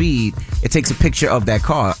and you speed, it takes a picture of that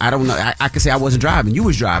car. I don't know. I could say I wasn't driving. You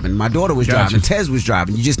was driving. My daughter was driving. Tez was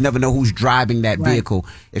driving. You just never know who's driving that vehicle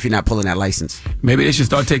if you're not pulling that license. Maybe they should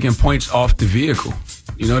start taking points off the vehicle.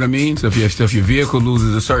 You know what I mean? So if your vehicle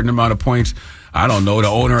loses a certain amount of points, I don't know, the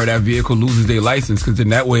owner of that vehicle loses their license, because in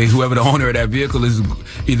that way, whoever the owner of that vehicle is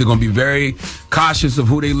either going to be very cautious of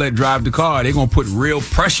who they let drive the car. They're going to put real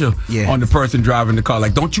pressure on the person driving the car.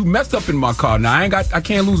 Like, don't you mess up in my car. Now, I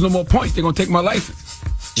can't lose no more points. They're going to take my license.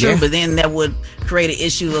 True, but then that would create an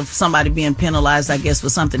issue of somebody being penalized, I guess, for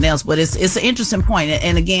something else. But it's an interesting point.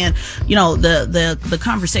 And again, you know, the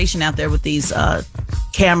conversation out there with these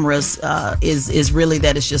cameras is really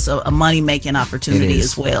that it's just a money making opportunity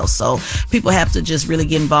as well. So people have to just really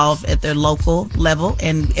get involved at their local level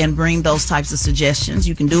and bring those types of suggestions.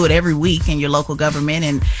 You can do it every week in your local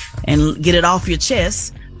government and get it off your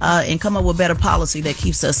chest. And come up with better policy that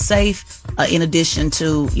keeps us safe, in addition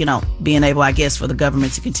to, you know, being able, I guess, for the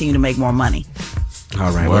government to continue to make more money.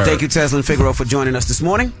 All right. Well, thank you, Tezlyn Figaro, for joining us this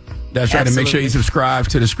morning. That's right. And make sure you subscribe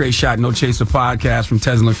to the Straight Shot No Chaser podcast from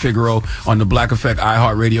Tezlyn Figaro on the Black Effect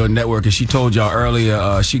iHeartRadio network. And she told y'all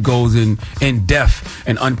earlier, she goes in depth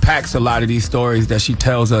and unpacks a lot of these stories that she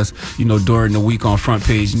tells us, you know, during the week on Front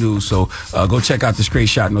Page News. So go check out the Straight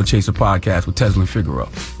Shot No Chaser podcast with Tezlyn Figaro.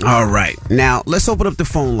 All right. Now, let's open up the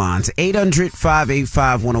phone lines.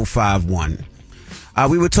 800-585-1051.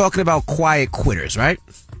 We were talking about quiet quitters, right?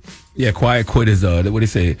 Yeah, quiet quitters. What do they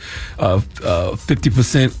say?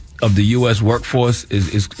 50% of the U.S. workforce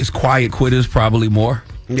is quiet quitters, probably more.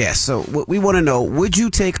 Yeah, so what we want to know, would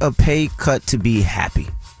you take a pay cut to be happy?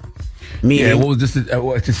 Yeah, what was this?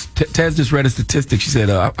 Tez just read a statistic. She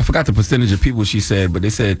said, I forgot the percentage of people she said, but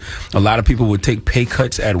they said a lot of people would take pay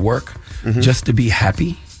cuts at work just to be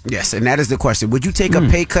happy. Yes, and that is the question. Would you take a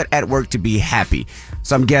pay cut at work to be happy?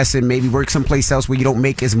 So I'm guessing maybe work someplace else where you don't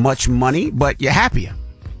make as much money, but you're happier.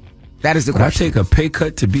 That is the question. I take a pay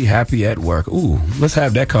cut to be happy at work. Ooh, let's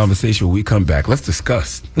have that conversation when we come back. Let's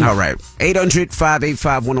discuss. All right.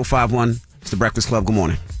 800-585-1051. It's the Breakfast Club. Good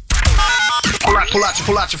morning. Pull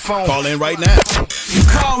out your phone. Call in right now. You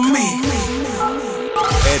call me.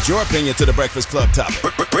 Add your opinion to the Breakfast Club topic.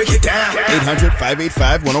 Break it down.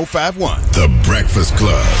 800-585-1051. The Breakfast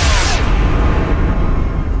Club.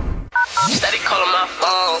 Steady calling my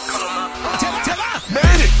phone.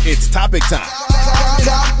 It's topic time.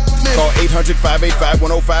 Call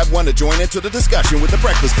 800-585-1051 to join into the discussion with the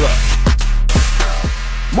Breakfast Club.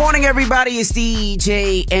 Morning, everybody. It's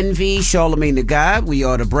DJ Envy, Charlamagne the God. We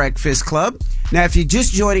are the Breakfast Club. Now, if you're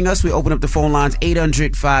just joining us, we open up the phone lines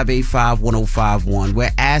 800-585-1051.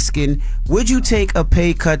 We're asking, would you take a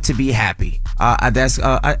pay cut to be happy? I guess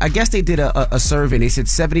they did a survey. And they said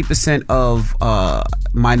 70% of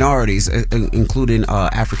minorities, including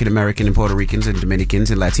African American and Puerto Ricans and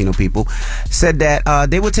Dominicans and Latino people, said that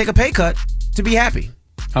they would take a pay cut to be happy.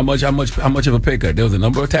 How much of a pay cut? There was a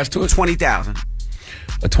number attached to it? $20,000.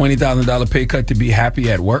 A $20,000 pay cut to be happy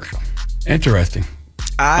at work? Interesting.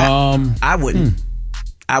 I wouldn't.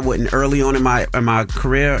 I wouldn't. Early on in my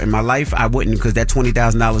career, in my life, I wouldn't, because that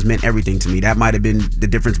 $20,000 meant everything to me. That might have been the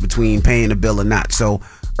difference between paying a bill or not. So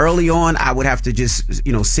early on, I would have to just,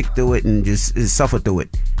 sick through it and just suffer through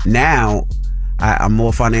it. Now, I'm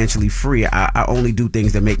more financially free. I only do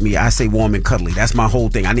things that make me, I say, warm and cuddly. That's my whole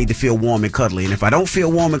thing. I need to feel warm and cuddly. And if I don't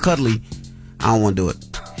feel warm and cuddly, I don't want to do it.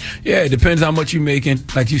 Yeah, it depends how much you're making,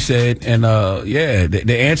 like you said. And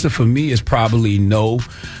the answer for me is probably no,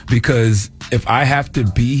 because if I have to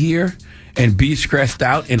be here and be stressed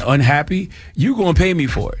out and unhappy, you gonna pay me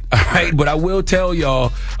for it. All right. But I will tell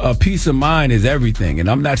y'all, peace of mind is everything. And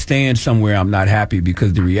I'm not staying somewhere I'm not happy,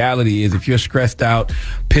 because the reality is, if you're stressed out,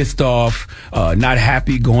 pissed off, not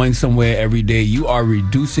happy, going somewhere every day, you are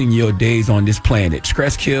reducing your days on this planet.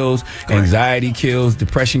 Stress kills, anxiety kills,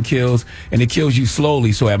 depression kills, and it kills you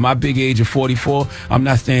slowly. So at my big age of 44, I'm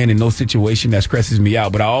not staying in no situation that stresses me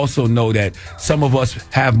out. But I also know that some of us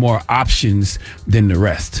have more options than the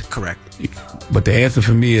rest. Correct. But the answer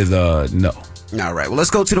for me is no. All right. Well,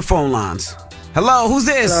 let's go to the phone lines. Hello, who's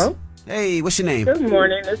this? Hello? Hey, what's your name? Good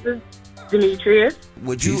morning. This is Demetrius.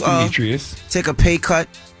 Would you take a pay cut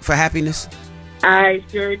for happiness? I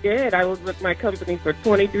sure did. I was with my company for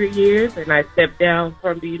 23 years, and I stepped down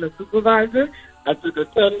from being a supervisor. I took a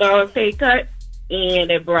 $10 pay cut,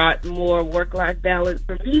 and it brought more work-life balance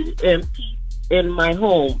for me and peace in my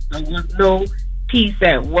home. There was no peace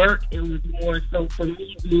at work. It was more so for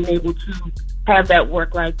me being able to have that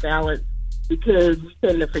work-life balance, because we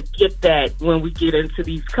tend to forget that when we get into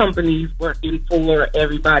these companies working for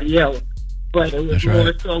everybody else. But it was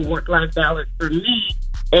more so work-life balance for me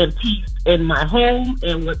and peace in my home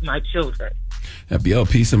and with my children. Yo,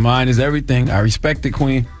 peace of mind is everything. I respect it,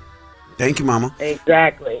 Queen. Thank you, Mama.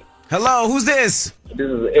 Exactly. Hello, who's this? This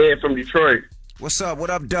is Ed from Detroit. What's up? What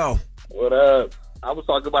up, Doe? What up? I was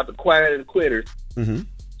talking about the quiet and quitters. Mm-hmm.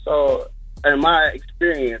 So, in my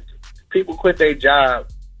experience, people quit their job,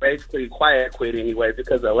 basically quiet quit anyway,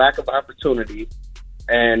 because of lack of opportunity,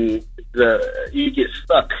 and you get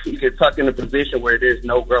stuck. You get stuck in a position where there's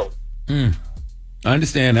no growth. I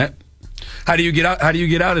understand that. How do you get out? How do you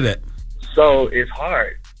get out of that? So it's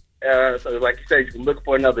hard. So, like you said, you can look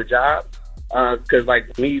for another job. Because,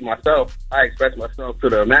 like me, myself, I expressed myself to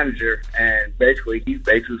the manager, and he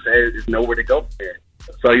basically said there's nowhere to go from there.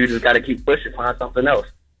 So you just got to keep pushing, find something else.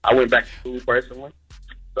 I went back to school personally,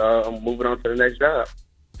 so I'm moving on to the next job.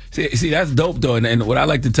 See, that's dope, though. And what I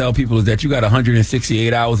like to tell people is that you got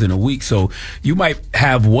 168 hours in a week. So you might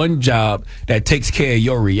have one job that takes care of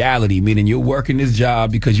your reality, meaning you're working this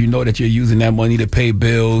job because you know that you're using that money to pay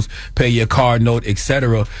bills, pay your car note,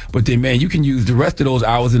 etc. But then, man, you can use the rest of those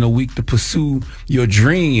hours in a week to pursue your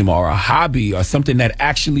dream or a hobby or something that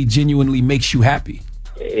actually genuinely makes you happy.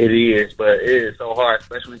 It is, but it is so hard,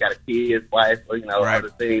 especially when you got a kid, wife, or, other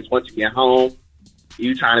things. Once you get home,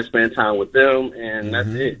 you trying to spend time with them, and that's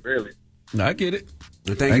it, really. No, I get it.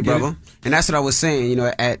 Well, thank you, brother. And that's what I was saying.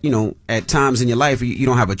 At times in your life, you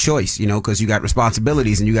don't have a choice, because you got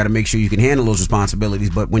responsibilities, and you got to make sure you can handle those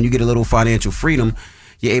responsibilities. But when you get a little financial freedom,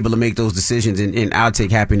 you're able to make those decisions, and I'll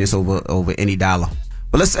take happiness over any dollar.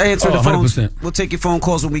 But let's answer the phones. 100%. We'll take your phone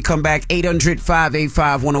calls when we come back.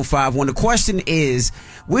 800-585-1051. The question is,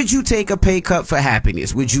 would you take a pay cut for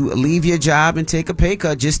happiness? Would you leave your job and take a pay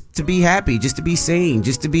cut just to be happy, just to be sane,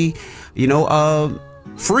 just to be,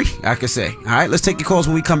 free, I could say. All right, let's take your calls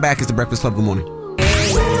when we come back. It's The Breakfast Club. Good morning.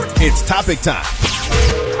 It's topic time.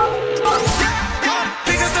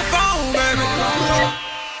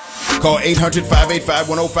 Call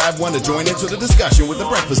 800-585-1051 to join into the discussion with The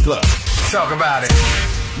Breakfast Club. Talk about it.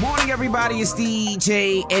 Morning, everybody. It's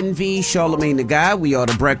DJ NV, Charlemagne the Guy. We are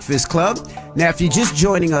The Breakfast Club. Now, if you're just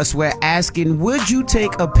joining us, we're asking, would you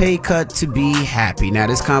take a pay cut to be happy? Now,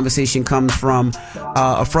 this conversation comes from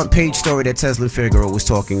a front page story that Tezlyn Figaro was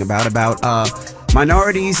talking about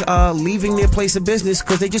minorities leaving their place of business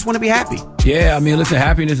because they just want to be happy. Yeah, listen,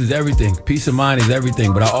 happiness is everything. Peace of mind is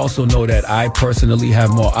everything. But I also know that I personally have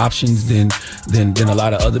more options than a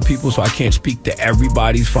lot of other people, so I can't speak to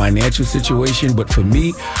everybody's financial situation. But for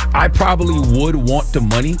me, I probably would want the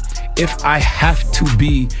money if I have to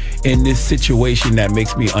be in this situation that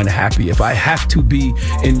makes me unhappy, if I have to be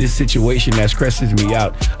in this situation that stresses me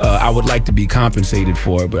out, I would like to be compensated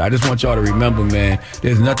for it. But I just want y'all to remember, man,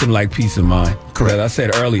 there's nothing like peace of mind. Correct. As I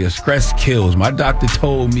said earlier, stress kills. My doctor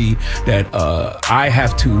told me that I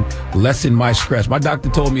have to lessen my stress. My doctor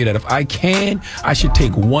told me that if I can, I should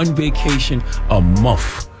take one vacation a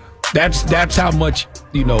month. That's how much,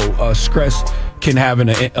 stress can have an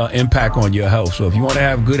impact on your health. So if you want to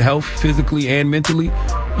have good health physically and mentally,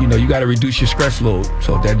 you got to reduce your stress load.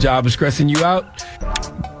 So if that job is stressing you out,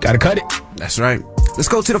 got to cut it. That's right. Let's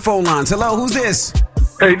go to the phone lines. Hello, who's this?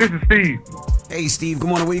 Hey, this is Steve. Hey, Steve. Good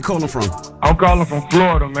morning. Where you calling from? I'm calling from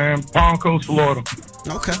Florida, man. Palm Coast, Florida.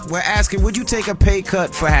 Okay. We're asking, would you take a pay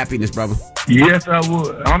cut for happiness, brother? Yes, I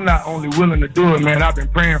would. I'm not only willing to do it, man. I've been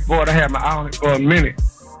praying for it. I had my eye on it for a minute.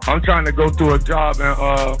 I'm trying to go to a job in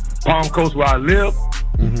Palm Coast where I live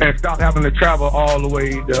and stop having to travel all the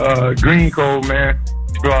way to Green Cove, man,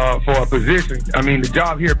 for a position. I mean, the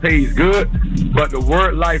job here pays good, but the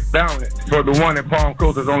work-life balance for the one in Palm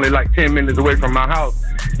Coast is only like 10 minutes away from my house.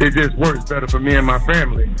 It just works better for me and my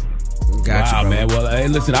family. Gotcha, wow, man. Well, hey,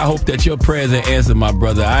 listen, I hope that your prayers are answered, my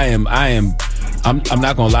brother. I'm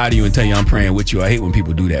not gonna lie to you and tell you I'm praying with you. I hate when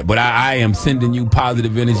people do that, but I am sending you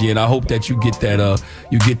positive energy, and I hope that you get that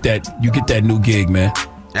you get that new gig, man.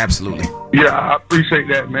 Absolutely. Yeah, I appreciate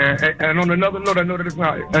that, man. And on another note, I know that it's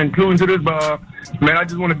not including to this, but man, I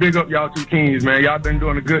just want to big up y'all two kings, man. Y'all been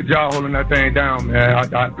doing a good job holding that thing down,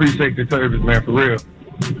 man. I appreciate the service, man, for real.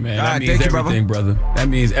 Man, that means everything, brother. That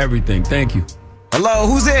means everything. Thank you. Hello,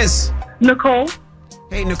 who's this? Nicole.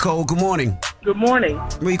 Hey, Nicole. Good morning. Good morning.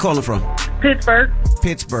 Where you calling from? Pittsburgh.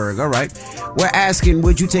 Pittsburgh. All right. We're asking,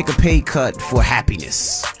 would you take a pay cut for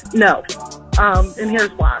happiness? No. And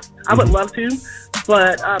here's why. I would love to,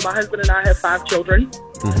 but my husband and I have 5 children,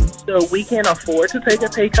 so we can't afford to take a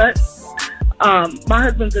pay cut. My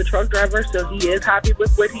husband's a truck driver, so he is happy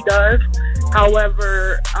with what he does.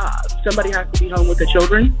 However, somebody has to be home with the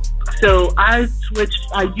children. So I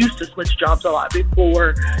used to switch jobs a lot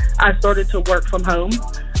before I started to work from home.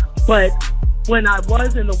 But when I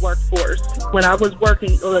was in the workforce, when I was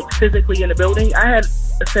working physically in a building, I had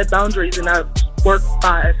set boundaries and I worked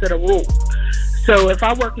by a set of rules. So if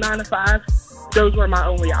I work 9 to 5, those were my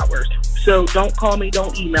only hours. So don't call me,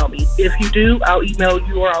 don't email me. If you do, I'll email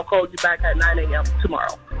you or I'll call you back at 9 a.m.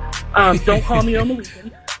 tomorrow. Don't call me on the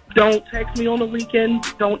weekend. Don't text me on the weekend.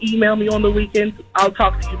 Don't email me on the weekend. I'll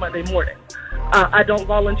talk to you Monday morning. I don't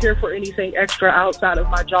volunteer for anything extra outside of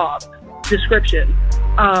my job description.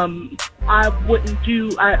 I wouldn't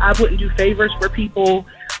do favors for people.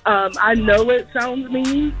 I know it sounds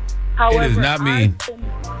mean. However, it is not mean.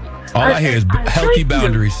 All I hear is healthy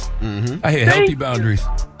boundaries. I hear healthy boundaries.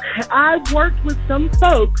 I've worked with some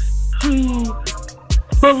folks who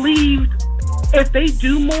believed if they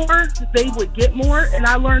do more, they would get more, and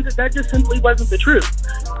I learned that just simply wasn't the truth.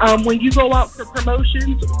 When you go out for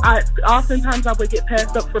promotions, oftentimes I would get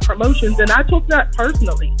passed up for promotions, and I took that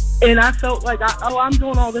personally. And I felt like, I'm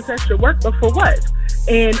doing all this extra work, but for what?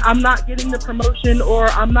 And I'm not getting the promotion, or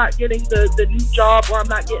I'm not getting the new job, or I'm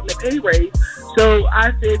not getting the pay raise. So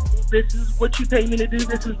I said, this is what you pay me to do.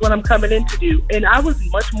 This is what I'm coming in to do. And I was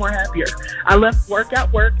much more happier. I left work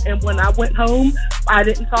at work, and when I went home, I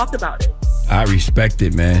didn't talk about it. I respect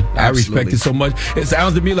it, man. Absolutely. I respect it so much. It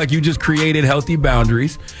sounds to me like you just created healthy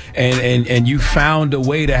boundaries and you found a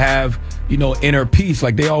way to have, inner peace.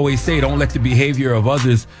 Like they always say, don't let the behavior of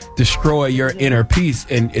others destroy your inner peace.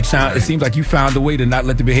 And it seems like you found a way to not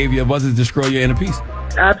let the behavior of others destroy your inner peace.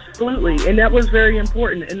 Absolutely. And that was very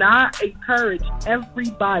important. And I encourage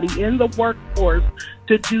everybody in the workforce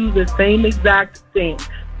to do the same exact thing,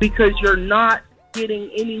 because you're not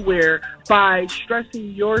getting anywhere by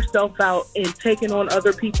stressing yourself out and taking on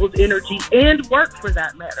other people's energy and work, for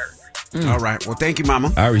that matter. All right. Well, thank you,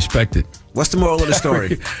 Mama. I respect it. What's the moral of the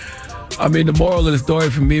story? I mean, the moral of the story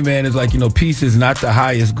for me, man, is like, peace is not the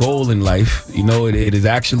highest goal in life. It is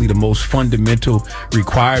actually the most fundamental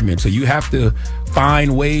requirement. So you have to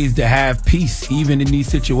find ways to have peace, even in these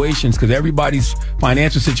situations, because everybody's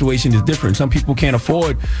financial situation is different. Some people can't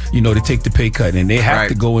afford, to take the pay cut, and they have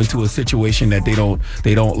to go into a situation that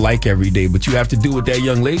they don't like every day. But you have to do what that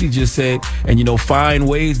young lady just said, and find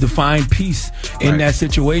ways to find peace in that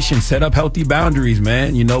situation. Set up healthy boundaries,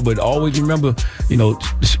 man. But always remember,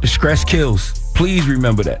 stress kills. Please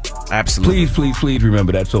remember that. Absolutely. Please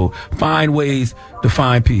remember that. So find ways to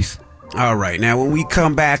find peace. All right. Now, when we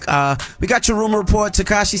come back, we got your rumor report.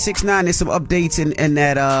 Tekashi 6ix9ine. There's some updates in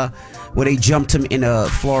that where they jumped him in a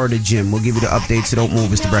Florida gym. We'll give you the updates, so don't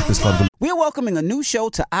move. It's the Breakfast Club. We're welcoming a new show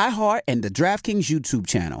to iHeart and the DraftKings YouTube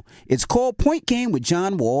channel. It's called Point Game with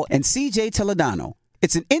John Wall and CJ Toledano.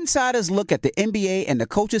 It's an insider's look at the NBA and the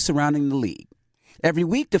coaches surrounding the league. Every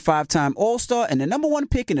week, the 5-time All-Star and the number one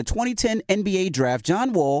pick in the 2010 NBA Draft,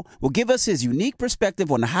 John Wall, will give us his unique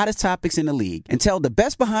perspective on the hottest topics in the league and tell the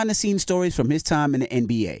best behind-the-scenes stories from his time in the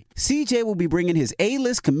NBA. CJ will be bringing his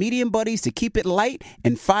A-list comedian buddies to keep it light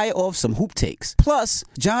and fire off some hoop takes. Plus,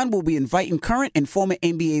 John will be inviting current and former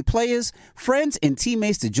NBA players, friends, and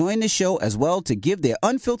teammates to join the show as well to give their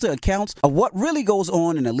unfiltered accounts of what really goes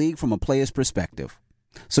on in the league from a player's perspective.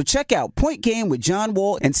 So check out Point Game with John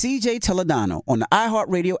Wall and CJ Toledano on the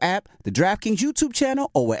iHeartRadio app, the DraftKings YouTube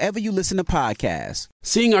channel, or wherever you listen to podcasts.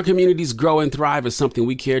 Seeing our communities grow and thrive is something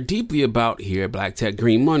we care deeply about here at Black Tech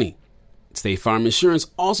Green Money. State Farm Insurance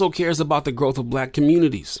also cares about the growth of black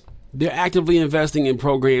communities. They're actively investing in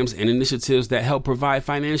programs and initiatives that help provide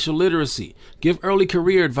financial literacy, give early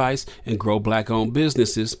career advice, and grow black-owned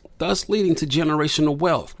businesses, thus leading to generational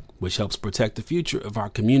wealth, which helps protect the future of our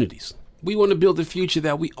communities. We want to build a future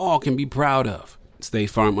that we all can be proud of.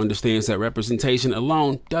 State Farm understands that representation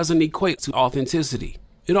alone doesn't equate to authenticity.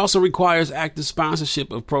 It also requires active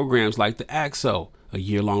sponsorship of programs like the AXO, a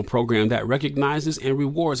year-long program that recognizes and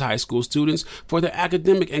rewards high school students for their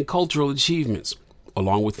academic and cultural achievements,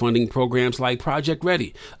 along with funding programs like Project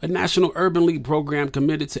Ready, a National Urban League program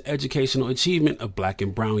committed to educational achievement of black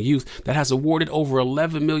and brown youth that has awarded over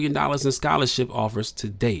 $11 million in scholarship offers to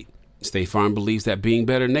date. State Farm believes that being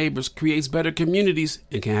better neighbors creates better communities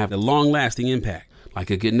and can have a long-lasting impact. Like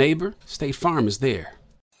a good neighbor, State Farm is there.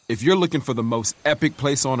 If you're looking for the most epic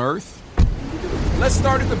place on earth, let's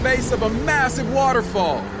start at the base of a massive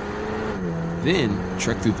waterfall. Then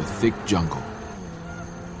trek through the thick jungle.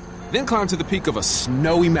 Then climb to the peak of a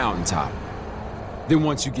snowy mountaintop. Then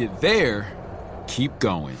once you get there, keep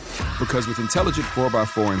going. Because with intelligent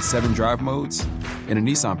 4x4 and 7 drive modes and a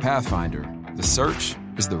Nissan Pathfinder, the search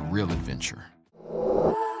is the real adventure.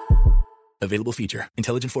 Available feature.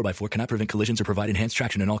 Intelligent 4x4 cannot prevent collisions or provide enhanced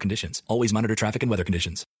traction in all conditions. Always monitor traffic and weather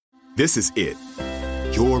conditions. This is it.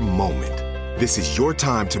 Your moment. This is your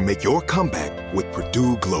time to make your comeback with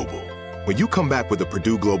Purdue Global. When you come back with a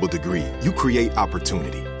Purdue Global degree, you create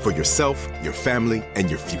opportunity for yourself, your family, and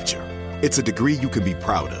your future. It's a degree you can be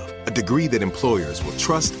proud of, a degree that employers will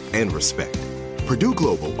trust and respect. Purdue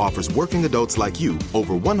Global offers working adults like you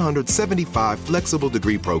over 175 flexible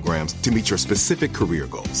degree programs to meet your specific career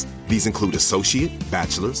goals. These include associate,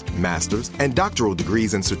 bachelor's, master's, and doctoral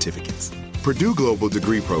degrees and certificates. Purdue Global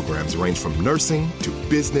degree programs range from nursing to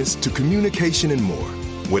business to communication and more.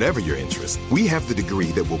 Whatever your interest, we have the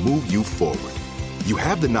degree that will move you forward. You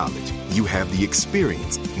have the knowledge, you have the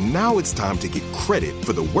experience. Now it's time to get credit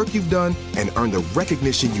for the work you've done and earn the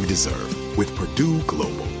recognition you deserve with Purdue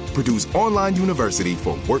Global. Purdue's online university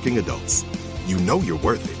for working adults. You know you're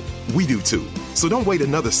worth it. We do too. So don't wait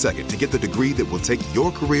another second to get the degree that will take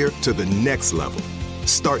your career to the next level.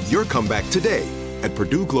 Start your comeback today at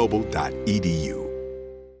purdueglobal.edu.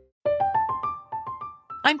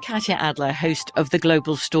 I'm Katya Adler, host of The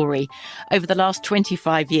Global Story. Over the last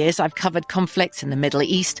 25 years, I've covered conflicts in the Middle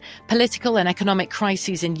East, political and economic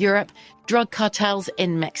crises in Europe, drug cartels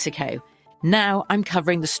in Mexico. Now I'm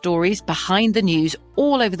covering the stories behind the news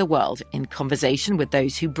all over the world in conversation with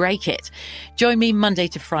those who break it. Join me Monday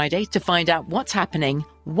to Friday to find out what's happening,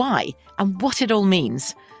 why, and what it all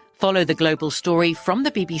means. Follow The Global Story from the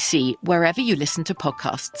BBC wherever you listen to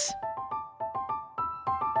podcasts.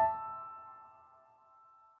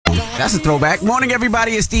 That's a throwback. Morning,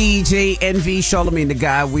 everybody. It's DJ NV, Charlamagne the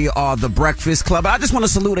Guy. We are the Breakfast Club. I just want to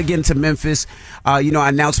salute again to Memphis. I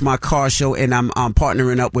announced my car show, and I'm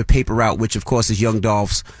partnering up with Paper Route, which, of course, is Young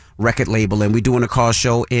Dolph's record label, and we're doing a car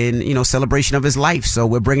show in celebration of his life. So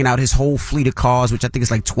we're bringing out his whole fleet of cars, which I think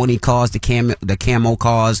is like 20 cars, the camo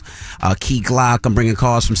cars, Key Glock. I'm bringing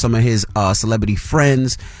cars from some of his celebrity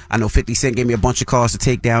friends. I know 50 Cent gave me a bunch of cars to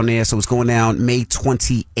take down there, so it's going down May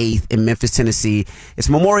 28th in Memphis, Tennessee. It's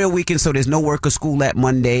Memorial Weekend, so there's no work or school that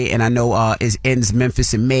Monday, and I know it ends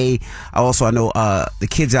Memphis in May. I know the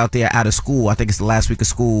kids out there out of school. I think it's the last week of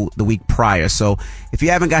school the week prior. So if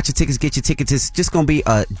you haven't got your tickets, get your tickets. It's just going to be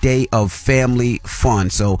a day of family fun.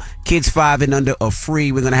 So kids 5 and under are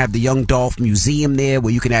free. We're going to have the Young Dolph Museum there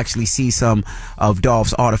where you can actually see some of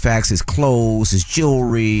Dolph's artifacts, his clothes, his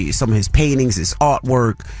jewelry, some of his paintings, his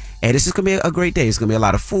artwork. And it's just going to be a great day. It's going to be a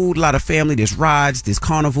lot of food, a lot of family. There's rides, there's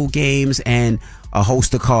carnival games, and a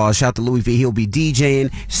host of cars. Shout out to Louis V. He'll be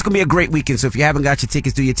DJing. It's going to be a great weekend. So if you haven't got your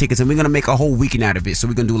tickets, do your tickets. And we're going to make a whole weekend out of it. So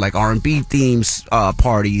we're going to do like R&B themes,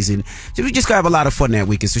 parties. And so we just going to have a lot of fun that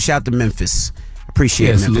weekend. So shout out to Memphis. Appreciate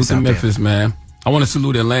Memphis. Salute to Memphis, man. I want to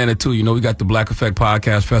salute Atlanta, too. You know, we got the Black Effect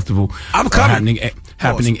Podcast Festival. I'm coming.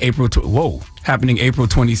 Happening April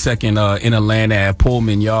 22nd in Atlanta at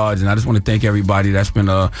Pullman Yards, and I just want to thank everybody that's been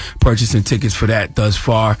purchasing tickets for that thus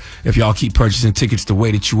far. If y'all keep purchasing tickets the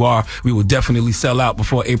way that you are, we will definitely sell out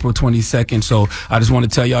before April 22nd. So I just want to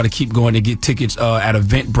tell y'all to keep going to get tickets at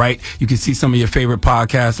Eventbrite. You can see some of your favorite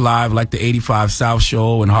podcasts live, like the 85 South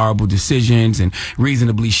Show and Horrible Decisions and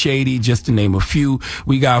Reasonably Shady, just to name a few.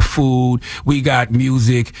 We got food, we got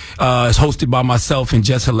music. It's hosted by myself and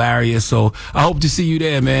Just Hilarious. So I hope to see you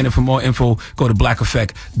there, man. And for more info, go to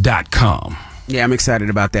blackeffect.com. Yeah, I'm excited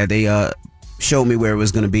about that. They showed me where it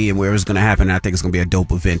was going to be and where it was going to happen. I think it's going to be a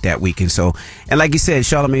dope event that weekend. So, and like you said,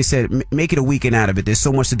 Charlamagne said, make it a weekend out of it. There's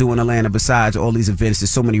so much to do in Atlanta besides all these events.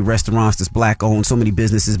 There's so many restaurants that's black owned, so many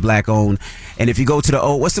businesses black owned. And if you go to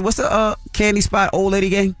the what's the candy spot, Old Lady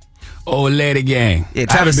Gang? Old Lady Gang. Yeah,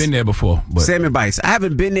 I haven't been there before. But Salmon Bites. I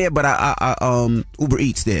haven't been there, but I Uber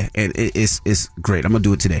Eats there, and it's great. I'm gonna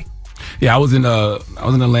do it today. Yeah, I was in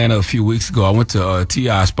Atlanta a few weeks ago. I went to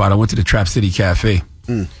T.I. spot. I went to the Trap City Cafe.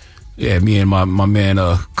 Yeah, me and my man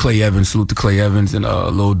Clay Evans. Salute to Clay Evans and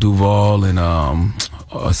Lil Duval and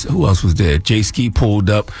who else was there? Jay Ski pulled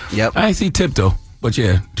up. Yep. I ain't see Tip though, but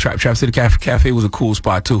yeah, Trap City Cafe was a cool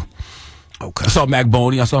spot too. Okay. I saw Mac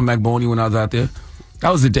Boney when I was out there. That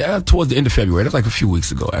was towards the end of February. That was like a few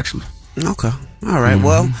weeks ago, actually. Okay. All right. Mm-hmm.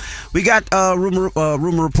 Well, we got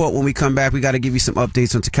rumor report when we come back. We got to give you some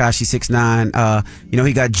updates on Tekashi 6ix9ine.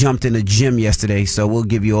 He got jumped in the gym yesterday, so we'll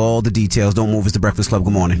give you all the details. Don't move. It's the Breakfast Club.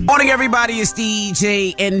 Good morning. Morning, everybody. It's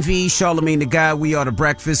DJ NV, Charlamagne the Guy. We are the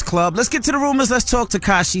Breakfast Club. Let's get to the rumors. Let's talk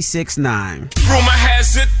Tekashi 6ix9ine. Rumor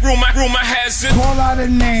has it. Rumor has it. Call out a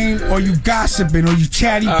name, or you gossiping, or you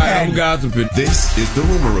chatty patty. I'm gossiping. This is the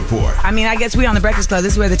rumor report. I mean, I guess we on the Breakfast Club.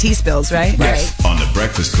 This is where the tea spills, right? Yes, on the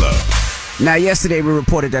Breakfast Club. Now, yesterday we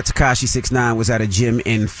reported that Tekashi 6ix9ine was at a gym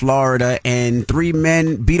in Florida and 3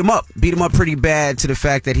 men beat him up pretty bad to the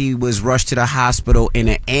fact that he was rushed to the hospital in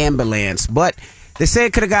an ambulance. But they said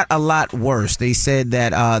it could have got a lot worse. They said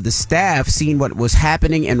that the staff seen what was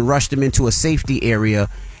happening and rushed him into a safety area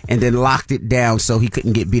and then locked it down so he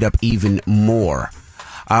couldn't get beat up even more.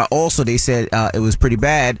 Also, they said it was pretty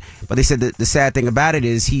bad, but they said that the sad thing about it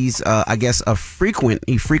is he's, I guess,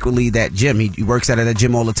 he frequently that gym. He works out of that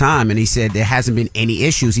gym all the time, and he said there hasn't been any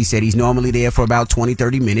issues. He said he's normally there for about 20,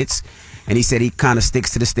 30 minutes, and he said he kind of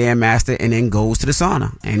sticks to the Stairmaster and then goes to the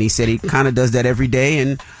sauna. And he said he kind of does that every day,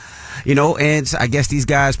 and, and I guess these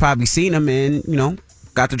guys probably seen him and,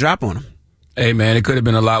 got the drop on him. Hey, man, it could have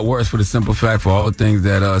been a lot worse for the simple fact for all the things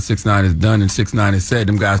that 6ix9ine has done and 6ix9ine has said.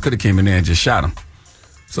 Them guys could have came in there and just shot him.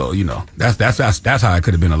 So, that's how it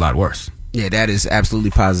could have been a lot worse. Yeah, that is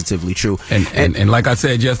absolutely positively true. And like I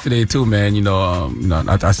said yesterday too, man,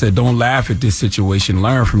 I said don't laugh at this situation,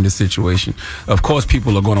 learn from this situation. Of course,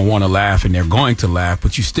 people are going to want to laugh and they're going to laugh,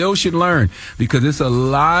 but you still should learn because it's a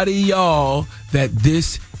lot of y'all that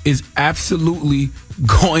this is absolutely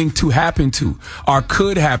going to happen to or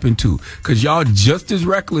could happen to because y'all just as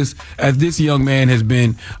reckless as this young man has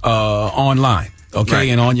been online. Okay, right.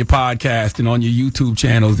 And on your podcast and on your YouTube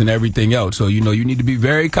channels and everything else. So, you need to be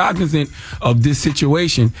very cognizant of this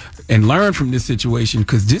situation and learn from this situation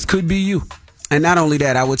because this could be you. And not only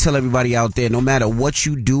that, I would tell everybody out there, no matter what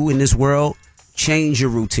you do in this world, change your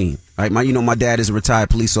routine. Right? My dad is a retired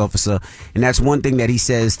police officer, and that's one thing that he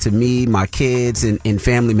says to me, my kids, and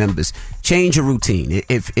family members. Change your routine.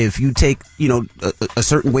 If you take, a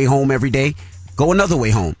certain way home every day, go another way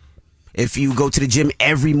home. If you go to the gym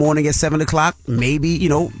every morning at 7 o'clock, maybe,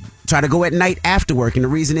 try to go at night after work. And the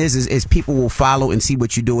reason is people will follow and see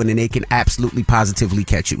what you're doing and they can absolutely positively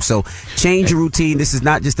catch you. So change your routine. This is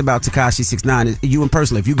not just about Tekashi 6ix9ine. You and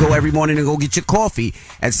personally, if you go every morning and go get your coffee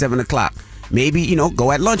at 7 o'clock, maybe,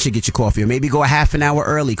 go at lunch and get your coffee or maybe go a half an hour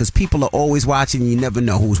early because people are always watching. You never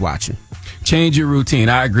know who's watching. Change your routine.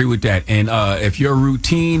 I agree with that. And if your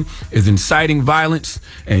routine is inciting violence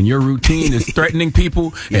and your routine is threatening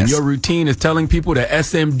people and your routine is telling people to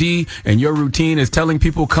SMD and your routine is telling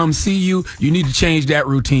people come see you, you need to change that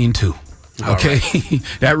routine too. Okay? Right.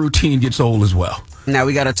 That routine gets old as well. Now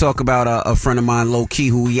we got to talk about a friend of mine, Low Key,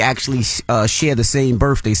 who we actually share the same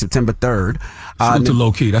birthday, September 3rd. Salute to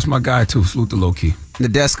Low Key. That's my guy too. Salute to Low Key.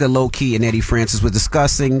 Nadeska, Low Key, and Eddie Francis were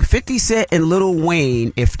discussing 50 Cent and Lil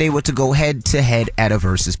Wayne if they were to go head to head at a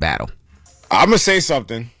versus battle. I'm gonna say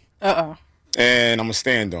something. And I'm gonna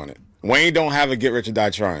stand on it. Wayne don't have a get rich or die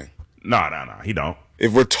trying. No, he don't.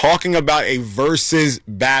 if we're talking about a versus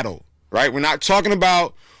battle, right? We're not talking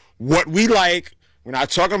about what we like. We're not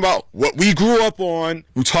talking about what we grew up on.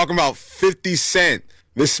 We're talking about 50 Cent.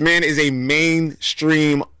 This man is a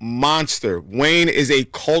mainstream monster. Wayne is a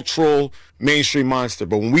cultural mainstream monster.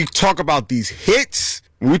 But when we talk about these hits,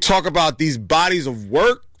 when we talk about these bodies of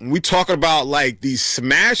work, when we talk about like these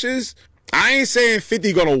smashes, I ain't saying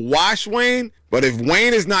 50 gonna wash Wayne, but if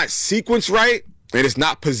Wayne is not sequenced right and it's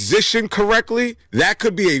not positioned correctly, that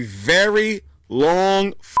could be a very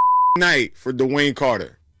long night for Dwayne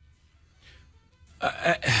Carter.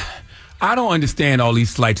 I don't understand all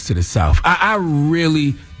these slights to the South. I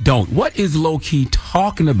really don't. What is low-key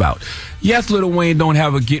talking about? Yes, Lil Wayne don't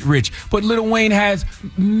have a get rich, but Lil Wayne has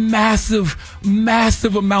massive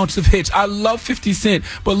amounts of hits. I love 50 Cent,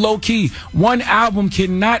 but low-key, one album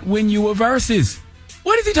cannot win you a versus.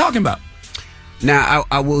 What is he talking about? Now,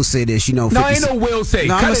 I will say this, you know. No, ain't no will say.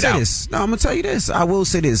 No, I'm Cut going to it say out. this. No, I'm going to tell you this. I will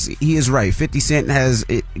say this. He is right. 50 Cent has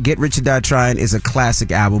Get Rich or Die Trying is a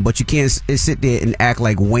classic album, but you can't sit there and act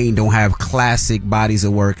like Wayne don't have classic bodies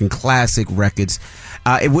of work and classic records.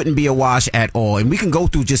 It wouldn't be a wash at all. And we can go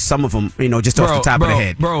through just some of them, you know, just off the top of the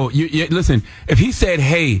head. Bro, you listen, if he said,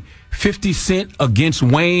 hey, 50 Cent against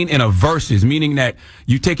Wayne in a versus, meaning that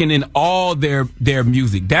you taking in all their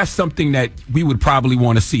music, that's something that we would probably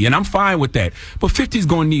want to see. And I'm fine with that. But 50's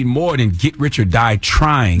going to need more than Get Rich or Die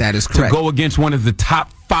Trying. That is correct. To go against one of the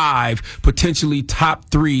top 5, potentially top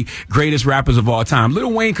 3 greatest rappers of all time.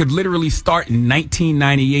 Lil Wayne could literally start in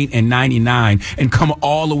 1998 and 99 and come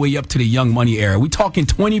all the way up to the Young Money era. We talking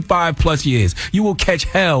 25 plus years. You will catch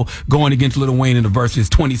hell going against Lil Wayne in the versus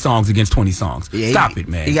 20 songs against 20 songs. Yeah, Stop it,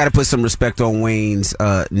 man. You got to put some respect on Wayne's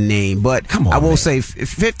name. But come on, I will man. say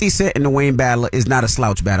 50 Cent and the Wayne battle is not a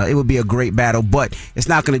slouch battle. It would be a great battle, but it's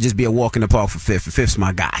not going to just be a walk in the park for Fifth. Fifth's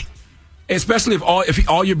my guy. Especially if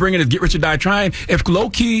all you're bringing is Get Rich or Die Trying. If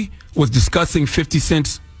low-key was discussing 50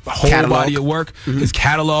 Cent's whole body of work, his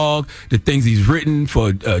catalog, the things he's written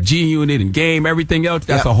for G-Unit and Game, everything else,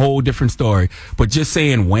 that's a whole different story. But just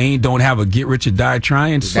saying Wayne don't have a Get Rich or Die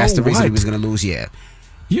Trying, that's the reason he was going to lose, You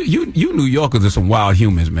New Yorkers are some wild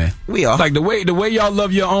humans, man. We are. Like the way y'all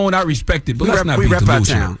love your own, I respect it, but let's not be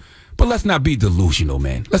delusional. But let's not be delusional,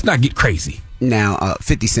 man. Let's not get crazy. Now,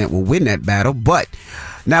 50 Cent will win that battle, but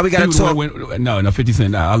now we got to talk. No, 50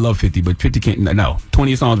 Cent. I love 50, but 50 can't. No,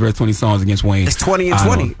 20 songs versus 20 songs against Wayne. It's 20 and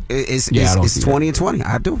 20. It's 20 and 20.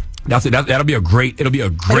 I do. That'll be a great. It'll be a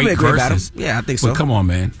great versus. Battle. Yeah, I think so. But come on,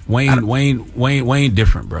 man. Wayne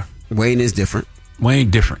different, bro. Wayne is different. Wayne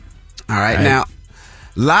different. All right. Now,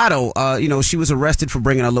 Lotto, she was arrested for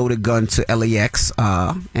bringing a loaded gun to LAX,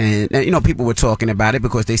 and people were talking about it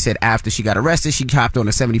because they said after she got arrested, she hopped on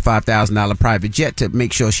a $75,000 private jet to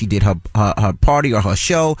make sure she did her party or her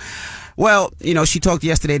show. Well, she talked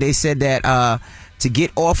yesterday. They said that to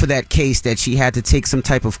get off of that case, that she had to take some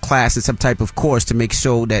type of class and some type of course to make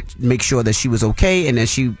sure that she was okay and that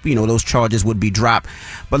she, those charges would be dropped.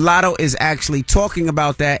 But Lotto is actually talking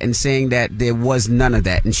about that and saying that there was none of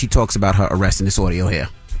that. And she talks about her arrest in this audio here.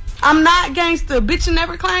 I'm not gangster. Bitch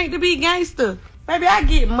never claimed to be gangster. Baby, I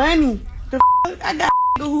get money. I got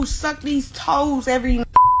who suck these toes every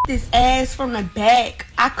this ass from the back.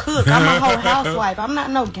 I cook. I'm a whole housewife. I'm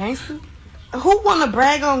not no gangster. Who wanna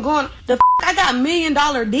brag on going I got $1 million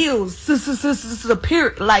deals,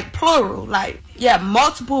 like plural,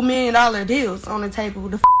 multiple $1 million deals on the table.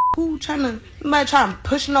 Who nobody trying to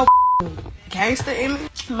push no gangster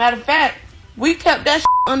image? Matter of fact, we kept that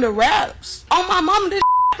under wraps. On my mama, this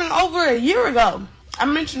happened over a year ago. I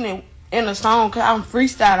mentioned it in a song because I'm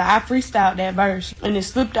freestyler. I freestyled that verse and it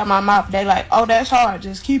slipped out my mouth. They like, oh, that's hard,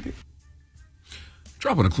 just keep it.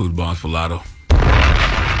 Dropping the clues bombs for Lotto.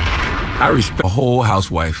 I respect a whole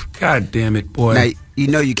housewife. God damn it, boy.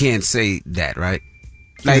 Now, you can't say that, right?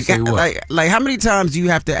 Like, say what? like, how many times do you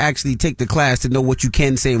have to actually take the class to know what you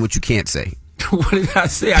can say and what you can't say? What did I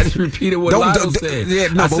say? I just repeated what Lotto said. Yeah,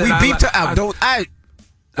 no, but we beeped her out. Don't I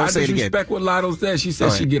say it again. Respect what Lotto said. She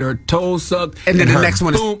said she'd get her toes sucked. And then the next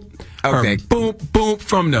one is... Okay. Boom, boom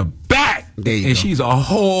from the back. There you go. And she's a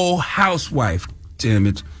whole housewife. Damn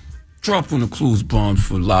it. Dropping the clues bombs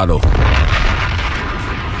for Lotto.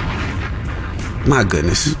 My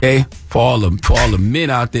goodness. Okay, for all the men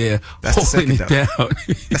out there holding it down.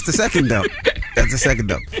 That's the second dump. That's the second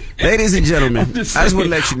dump. Ladies and gentlemen, I just want to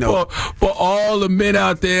let you know. For all the men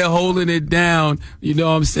out there holding it down, you know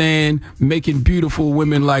what I'm saying, making beautiful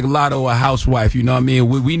women like Lotto a housewife, you know what I mean?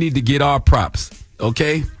 We need to get our props,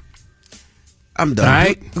 okay? I'm done. All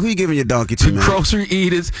right? Who you giving your donkey to, man?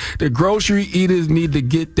 The grocery eaters need to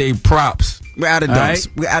get their props. We're out of dumps.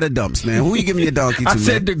 Right? We're out of dumps, man. Who you giving your donkey to, I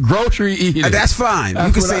said the grocery eaters. That's fine. That's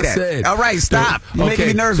you can what say I that. Said. All right, stop. You're making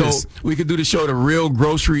me nervous. So we could do the show, The Real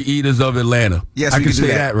Grocery Eaters of Atlanta. Yes, I we can say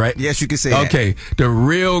that, right? Yes, you can say that. Okay, The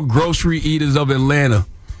Real Grocery Eaters of Atlanta.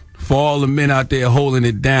 For all the men out there holding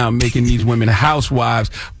it down, making these women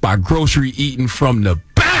housewives by grocery eating from the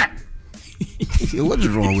back. What is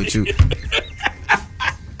wrong with you?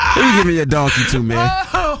 Who you giving your donkey to, man?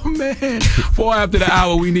 Oh, man. 4 after the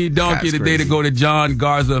hour, we need donkey of the day to go to John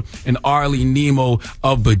Garza and Arlie Nemo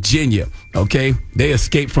of Virginia. Okay? They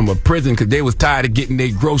escaped from a prison because they was tired of getting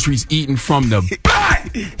their groceries eaten from the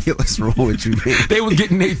back. Yo, what's wrong with you, man? They was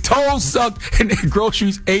getting their toes sucked and their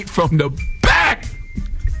groceries ate from the back.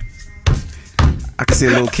 I can see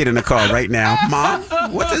a little kid in the car right now. Mom,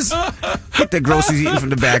 what does get the groceries eating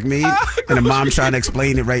from the back mean? And the mom trying to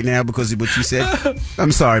explain it right now because of what you said.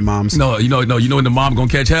 I'm sorry, moms. No, you know when the mom gonna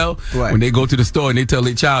catch hell? What? When they go to the store and they tell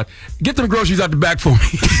their child, get them groceries out the back for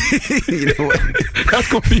me. You know what?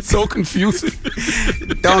 That's gonna be so confusing.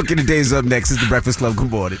 Donkey the Day's up next. It's The Breakfast Club.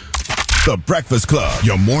 Good morning. The Breakfast Club.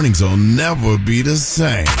 Your mornings will never be the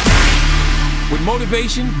same. With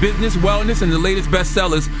motivation, business, wellness, and the latest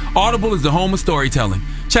bestsellers, Audible is the home of storytelling.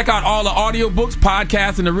 Check out all the audiobooks,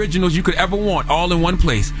 podcasts, and originals you could ever want, all in one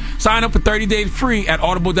place. Sign up for 30 days free at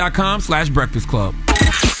audible.com/breakfast club.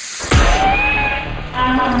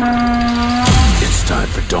 It's time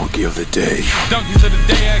for Donkey of the Day. Donkeys of the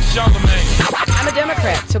day, ask Charlamagne. I'm a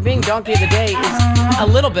Democrat, so being Donkey of the Day is a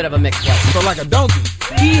little bit of a mixed up. So like a donkey.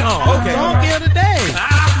 Hee-haw. Okay. Donkey of the Day.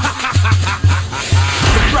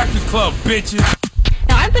 Breakfast Club, bitches.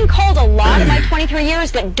 Now, I've been called a lot in my 23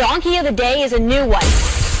 years, but Donkey of the Day is a new one.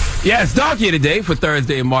 Yes, Donkey of the Day for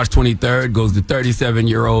Thursday, March 23rd goes to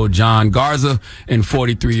 37-year-old John Garza and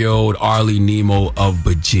 43-year-old Arlie Nemo of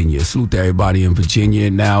Virginia. Salute to everybody in Virginia.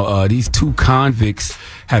 Now, these two convicts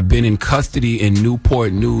have been in custody in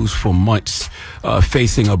Newport News for months,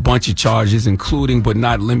 facing a bunch of charges, including but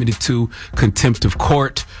not limited to contempt of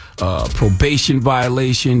court, probation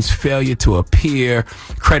violations, failure to appear,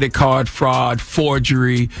 credit card fraud,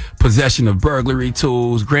 forgery, possession of burglary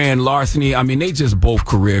tools, grand larceny. I mean, they just both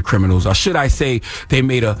career criminals. Or should I say they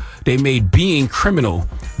made being criminal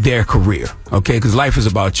their career. Okay, because life is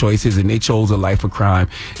about choices and they chose a life of crime.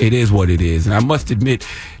 It is what it is. And I must admit,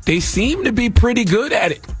 they seem to be pretty good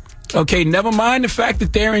at it. Okay, never mind the fact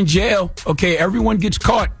that they're in jail. Okay, everyone gets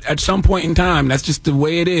caught at some point in time. That's just the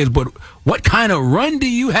way it is. But what kind of run do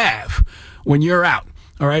you have when you're out?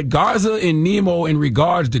 All right, Garza and Nemo, in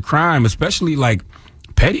regards to crime, especially like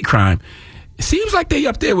petty crime, it seems like they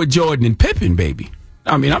up there with Jordan and Pippen, baby.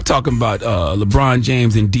 I mean, I'm talking about LeBron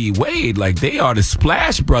James and D. Wade. Like, they are the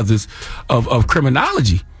Splash Brothers of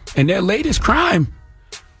criminology. And their latest crime,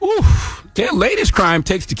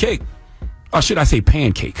 takes the cake. Or should I say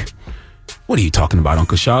pancake? What are you talking about,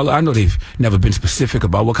 Uncle Charlotte? I know they've never been specific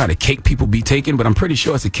about what kind of cake people be taking, but I'm pretty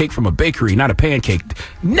sure it's a cake from a bakery, not a pancake.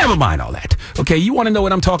 Never mind all that. Okay, you want to know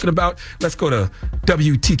what I'm talking about? Let's go to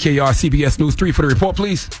WTKR CBS News 3 for the report,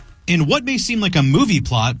 please. In what may seem like a movie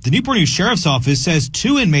plot, the Newport News Sheriff's Office says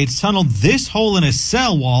 2 inmates tunneled this hole in a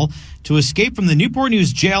cell wall to escape from the Newport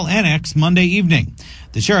News Jail Annex Monday evening.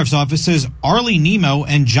 The Sheriff's Office says Arlie Nemo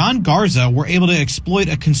and John Garza were able to exploit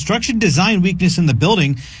a construction design weakness in the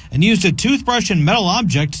building and used a toothbrush and metal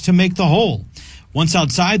object to make the hole. Once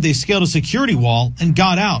outside, they scaled a security wall and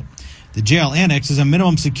got out. The jail annex is a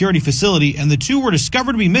minimum security facility, and the 2 were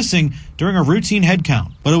discovered to be missing during a routine head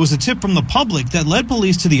count. But it was a tip from the public that led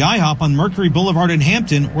police to the IHOP on Mercury Boulevard in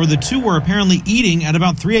Hampton, where the 2 were apparently eating at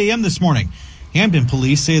about 3 a.m. this morning. Hampton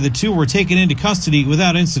police say the 2 were taken into custody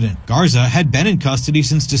without incident. Garza had been in custody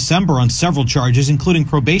since December on several charges, including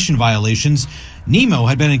probation violations. Nemo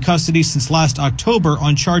had been in custody since last October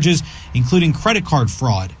on charges including credit card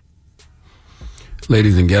fraud.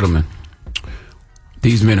 Ladies and gentlemen,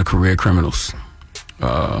 these men are career criminals.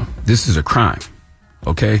 This is a crime,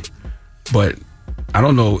 okay? But I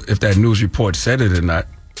don't know if that news report said it or not,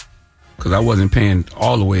 because I wasn't paying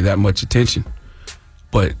all the way that much attention.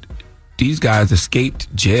 But these guys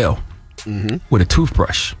escaped jail with a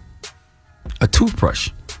toothbrush. A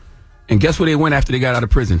toothbrush. And guess where they went after they got out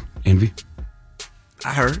of prison, Envy?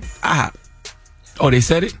 I heard. IHOP. Oh, they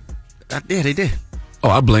said it? Yeah, they did. Oh,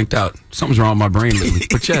 I blanked out. Something's wrong with my brain lately.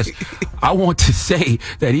 But yes, I want to say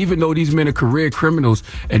that even though these men are career criminals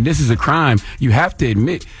and this is a crime, you have to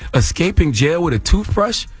admit, escaping jail with a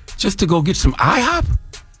toothbrush just to go get some IHOP?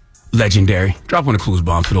 Legendary. Drop one of the clues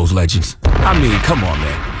bomb for those legends. I mean, come on,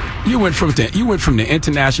 man. You went from the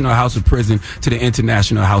International House of Prison to the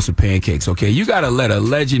International House of Pancakes, okay? You got to let a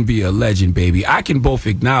legend be a legend, baby. I can both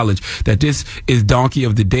acknowledge that this is Donkey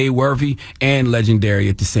of the Day worthy and legendary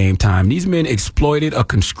at the same time. These men exploited a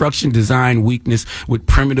construction design weakness with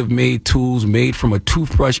primitive made tools made from a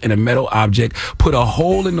toothbrush and a metal object, put a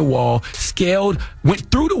hole in the wall,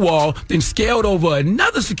 went through the wall, then scaled over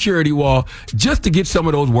another security wall just to get some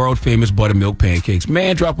of those world famous buttermilk pancakes.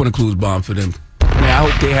 Man, drop one of clues bomb for them. Man, I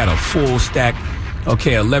hope they had a full stack.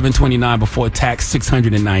 Okay, 11.29 before tax,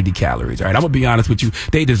 690 calories. All right, I'm going to be honest with you.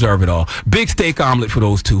 They deserve it all. Big steak omelet for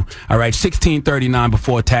those two. All right, 16.39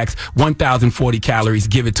 before tax, 1,040 calories.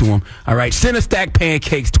 Give it to them. All right, center stack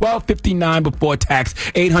pancakes, 12.59 before tax,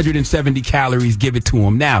 870 calories. Give it to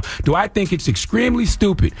them. Now, do I think it's extremely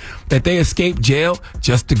stupid that they escaped jail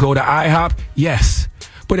just to go to IHOP? Yes.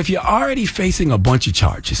 But if you're already facing a bunch of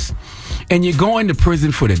charges and you're going to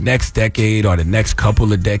prison for the next decade or the next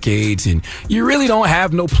couple of decades and you really don't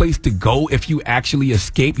have no place to go if you actually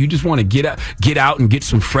escape, you just want to get out and get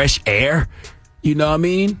some fresh air, you know what I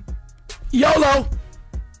mean? YOLO.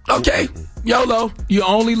 Okay, YOLO. You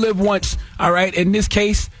only live once, all right? In this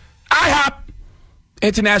case, IHOP,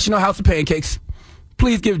 International House of Pancakes.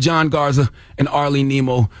 Please give John Garza and Arlie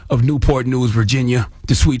Nemo of Newport News, Virginia,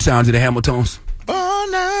 the sweet sounds of the Hamiltons. Oh,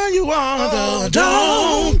 now you are the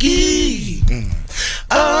donkey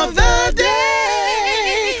of the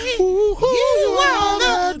day. You are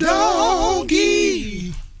the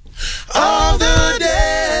donkey of the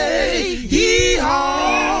day. Yee-haw.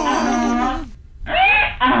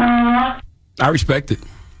 I respect it.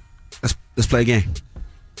 Let's play a game.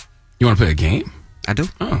 You want to play a game? I do.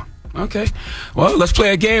 Oh, okay. Well, let's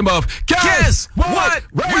play a game of Guess What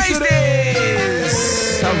Race It Is?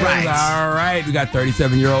 All right. We got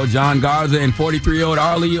 37-year-old John Garza and 43-year-old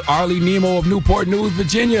Arlie Nemo of Newport News,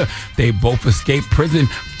 Virginia. They both escaped prison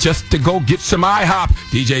just to go get some IHOP.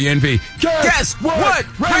 DJ Envy. Guess what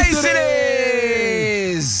race it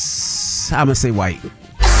is? I'm going to say white.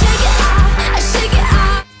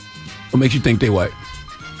 What makes you think they white?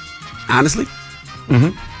 Honestly?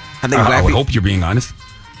 Mm-hmm. I would hope you're being honest.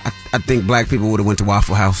 I think black people would have went to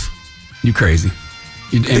Waffle House. You crazy.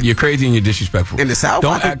 You're crazy and you're disrespectful. In the South?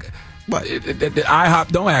 Don't act. What?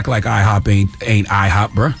 IHOP. Don't act like IHOP ain't IHOP,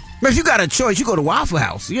 bruh. But if you got a choice, you go to Waffle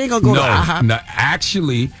House. You ain't gonna go to IHOP. No,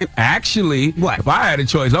 actually, what? If I had a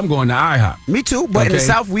choice, I'm going to IHOP. Me too. But in the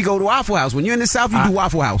South, we go to Waffle House. When you're in the South, you do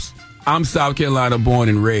Waffle House. I'm South Carolina born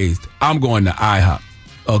and raised. I'm going to IHOP.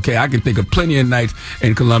 Okay, I can think of plenty of nights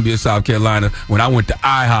in Columbia, South Carolina, when I went to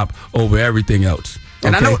IHOP over everything else.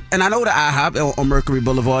 Okay. And I know the IHOP on Mercury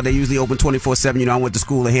Boulevard. They usually open 24/7. You know, I went to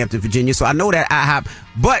school in Hampton, Virginia, so I know that IHOP.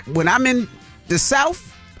 But when I'm in the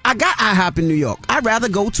South, I got IHOP in New York. I'd rather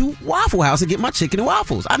go to Waffle House and get my chicken and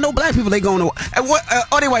waffles. I know black people, they going to...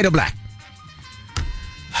 are they white or black?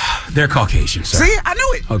 They're Caucasian, sir. See? I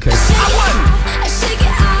knew it. Okay. I won.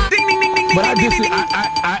 Ding, ding, ding, ding, but ding,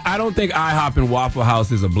 I don't think IHOP and Waffle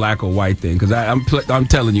House is a black or white thing, because I'm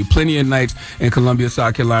telling you, plenty of nights in Columbia,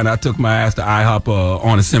 South Carolina, I took my ass to IHOP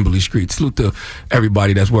on Assembly Street. Salute to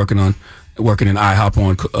everybody that's working in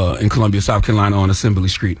IHOP in Columbia, South Carolina on Assembly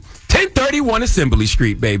Street. 1031 Assembly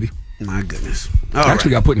Street, baby. My goodness. I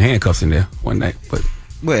actually got put in handcuffs in there one night, but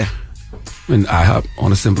where? In IHOP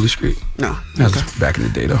on Assembly Street. No. That was back in the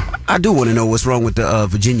day, though. I do want to know what's wrong with the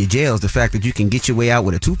Virginia jails. The fact that you can get your way out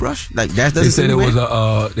with a toothbrush, like that doesn't. They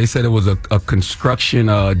said it was a construction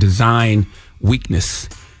design weakness,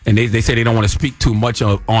 and they say they don't want to speak too much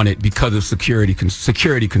on it because of security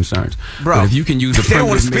concerns. Bro, but if you can use a they don't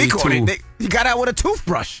want to primitive speak made on tool, it. You got out with a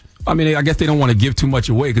toothbrush. I mean, I guess they don't want to give too much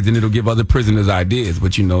away because then it'll give other prisoners ideas.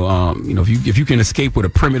 But if you can escape with a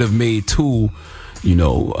primitive made tool,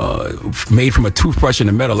 made from a toothbrush and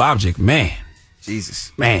a metal object, man.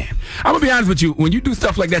 Jesus. Man. I'm going to be honest with you. When you do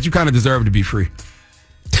stuff like that, you kind of deserve to be free.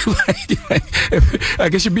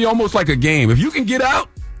 Like, it should be almost like a game. If you can get out,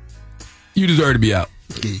 you deserve to be out.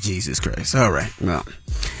 Jesus Christ. All right.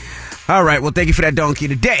 Well, thank you for that donkey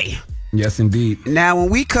today. Yes, indeed. Now, when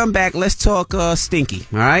we come back, let's talk Stinky.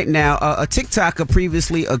 All right. Now, a TikToker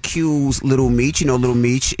previously accused Little Meech. You know, Little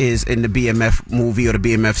Meech is in the BMF movie or the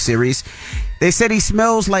BMF series. They said he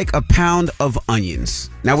smells like a pound of onions.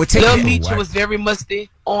 Now, we're taking... Little Meech was very musty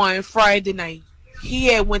on Friday night. He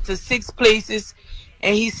had went to 6 places,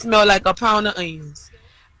 and he smelled like a pound of onions.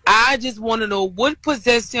 I just want to know what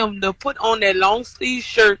possessed him to put on that long sleeve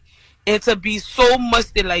shirt and to be so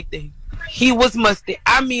musty like that. He was musty.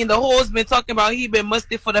 I mean, the whore's been talking about he been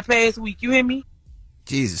musty for the past week. You hear me?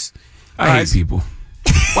 Jesus. I hate people.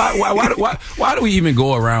 Why do we even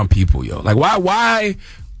go around people, yo? Like, why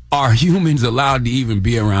are humans allowed to even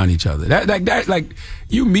be around each other? Like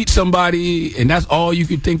you meet somebody and that's all you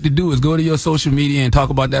can think to do is go to your social media and talk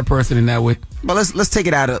about that person in that way. Well, let's take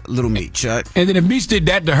it out of Little Meech. And then if Meech did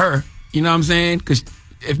that to her, you know what I'm saying? Because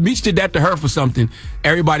if Meech did that to her for something,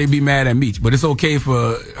 everybody would be mad at Meech. But it's okay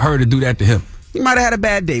for her to do that to him. He might have had a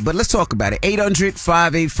bad day, but let's talk about it.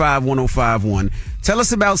 800-585-1051. Tell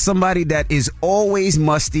us about somebody that is always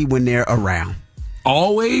musty when they're around.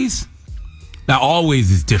 Always? Now,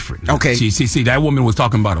 always is different. Okay. See, that woman was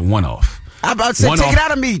talking about a one-off. I'm about to say, take it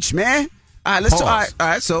out of Meech, man. All right, all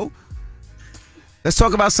right, so let's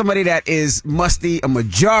talk about somebody that is musty a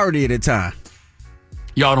majority of the time.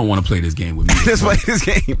 Y'all don't want to play this game with me. Let's play this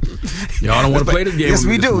game. Y'all don't want to play this game yes, with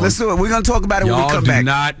me. Yes, we do. Let's do it. We're going to talk about it when we come back.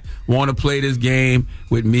 Y'all do not want to play this game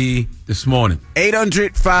with me this morning.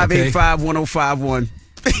 800-585-1051.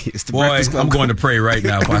 It's the Breakfast Club. I'm going to pray right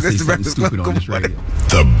now if I say something stupid on this radio.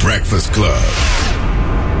 The Breakfast Club.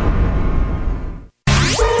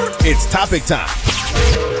 It's topic time.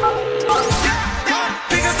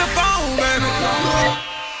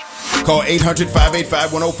 Call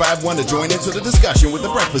 800-585-1051 to join into the discussion with The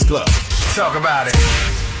Breakfast Club. Talk about it.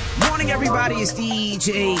 Morning, everybody. It's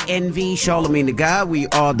DJ NV, Charlamagne the God. We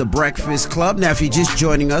are The Breakfast Club. Now, if you're just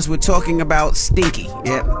joining us, we're talking about stinky.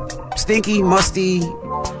 Yeah, stinky, musty,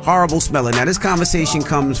 horrible smelling. Now, this conversation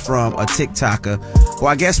comes from a TikToker who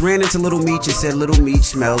I guess ran into Little Meech and said Little Meech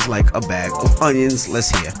smells like a bag of onions. Let's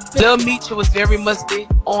hear. Little Meech was very musty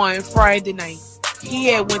on Friday night. He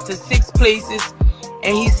had went to 6 places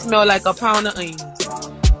and he smelled like a pound of onions.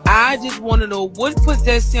 I just want to know what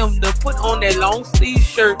possessed him to put on that long sleeve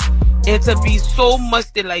shirt and to be so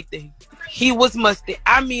musty like that. He was musty.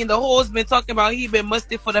 I mean, the whore's been talking about he been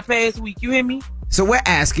musty for the past week. You hear me? So we're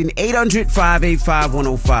asking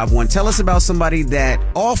 800-585-1051. Tell us about somebody that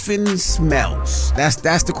often smells. That's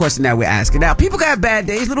the question that we're asking. Now, people can have bad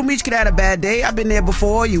days. Little Meech could have had a bad day. I've been there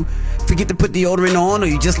before. You forget to put deodorant on, or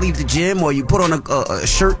you just leave the gym, or you put on a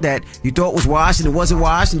shirt that you thought was washed and it wasn't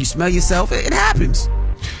washed, and you smell yourself. It happens.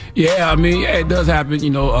 Yeah, I mean, it does happen. You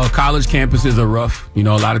know, college campuses are rough. You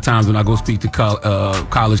know, a lot of times when I go speak to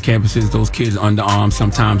college campuses, those kids' underarms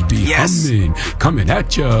sometimes be coming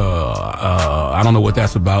at you. I don't know what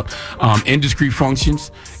that's about. Indiscreet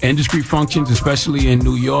functions, especially in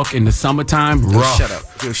New York in the summertime, rough. Shut up.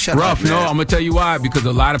 Rough. No, I'm gonna tell you why. Because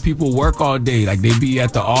a lot of people work all day. Like they be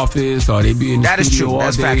at the office or they be in the studio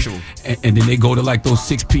all day. That is true. That's factual. And then they go to like those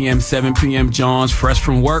 6 p.m., 7 p.m. Johns, fresh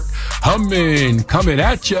from work, coming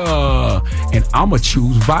at you. And I'ma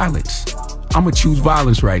choose violence.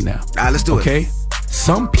 Right now. All right, let's do it. Okay?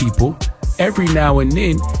 Some people, every now and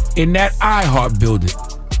then, in that iHeart building,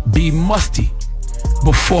 be musty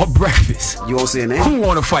before breakfast. You won't say a name? Who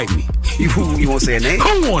wanna fight me? You won't say a name?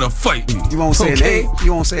 Who wanna fight me? You won't say a name?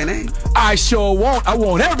 You won't say a name? I sure won't. I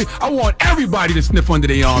want everybody to sniff under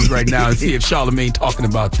their arms right now and see if Charlamagne talking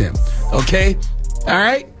about them. Okay? All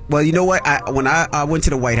right? Well, you know what? When I went to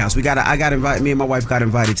the White House, me and my wife got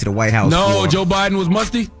invited to the White House. No, Joe Biden was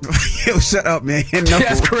musty? Yo, shut up, man. No.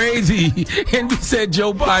 That's crazy. Envy said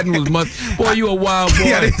Joe Biden was musty. Boy, you a wild boy.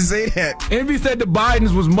 Yeah, I didn't say that. Envy said the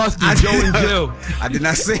Bidens was musty, Joe and Jill. I did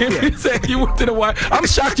not say that. Envy said you went to the White House. I'm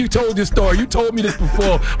shocked you told this story. You told me this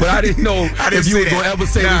before, but I didn't know if you were going to ever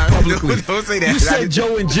say this publicly. Don't say that. You said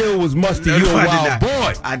Joe and Jill was musty. You a wild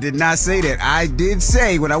boy. I did not say that. I did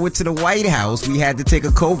say when I went to the White House, we had to take a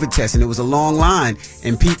COVID test, and it was a long line,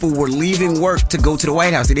 and people were leaving work to go to the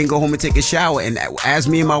White House. They didn't go home and take a shower, and as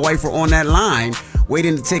me and my wife were on that line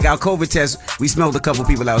waiting to take our COVID test, we smelled a couple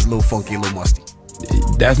people that was a little funky, a little musty.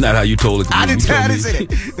 That's not how you told it to me. I didn't say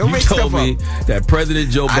that. Don't make stuff up. You told me that President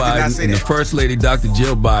Joe Biden and the First Lady Dr.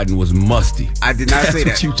 Jill Biden was musty. I did not say that.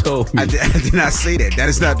 That's what you told me. I did not say that. That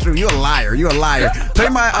is not true. You're a liar. Play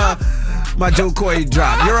my Joe Coy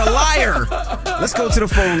drop. You're a liar. Let's go to the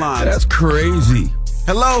phone line. That's crazy.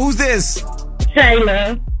 Hello, who's this?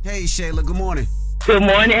 Shayla. Hey, Shayla. Good morning. Good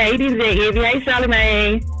morning. Hey, this is Evie. Hey,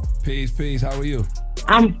 Charlamagne. Peace. How are you?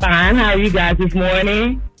 I'm fine. How are you guys this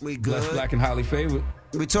morning? We good. Blessed, black, and highly favored.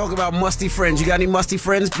 We talk about musty friends. You got any musty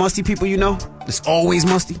friends? Musty people you know? It's always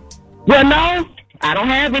musty? Well, no. I don't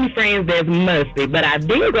have any friends that's musty, but I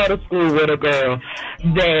did go to school with a girl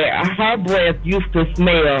that her breath used to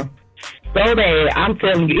smell so bad. I'm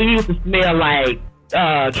telling you, it used to smell like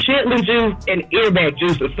chitlin juice and earback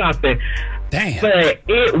juice or something. Damn. But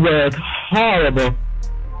it was horrible.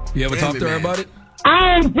 You ever talked to her about it?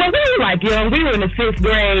 Well, we were like young. We were in the 6th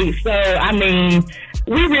grade, so I mean,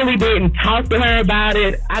 we really didn't talk to her about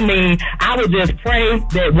it. I mean, I would just pray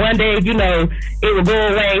that one day, it would go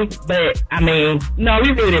away. But, no,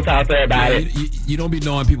 we really didn't talk to her about it. You don't be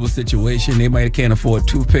knowing people's situation. They might can't afford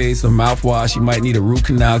toothpaste or mouthwash. You might need a root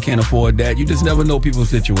canal, can't afford that. You just never know people's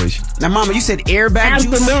situation. Now, Mama, you said airbag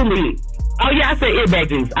juice? Absolutely. Oh, yeah, I said airbag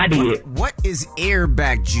juice. I did. What is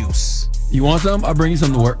airbag juice? You want some? I'll bring you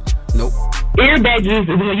some to work. Nope. Earbag juice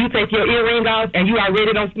is when you take your earring off and you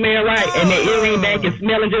already don't smell right, and the earring bag is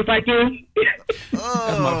smelling just like you.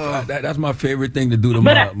 That's my favorite thing to do to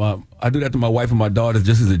I do that to my wife and my daughters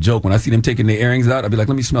just as a joke. When I see them taking their earrings out, I'll be like,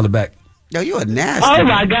 let me smell it back. Yo, you a nasty. Oh,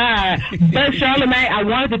 my God. But, Charlamagne, I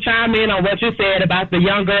wanted to chime in on what you said about the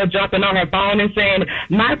young girl jumping on her phone and saying,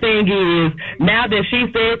 my thing is, now that she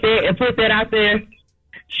said that and put that out there,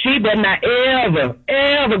 she does not ever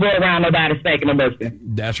go around nobody spanking a Musty.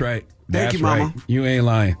 That's right. Thank you, Mama. You ain't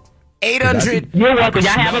lying. 800. You're welcome.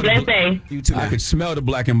 Y'all have a blessed day. You too. I could smell the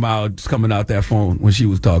black and mild coming out that phone when she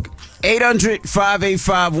was talking.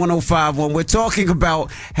 800-585-1051. We're talking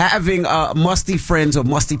about having musty friends or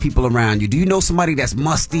musty people around you. Do you know somebody that's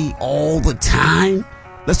musty all the time?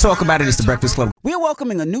 Let's talk about it. It's The Breakfast Club. We are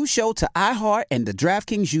welcoming a new show to iHeart and the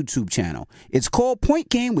DraftKings YouTube channel. It's called Point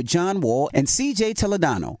Game with John Wall and CJ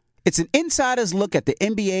Toledano. It's an insider's look at the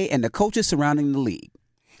NBA and the coaches surrounding the league.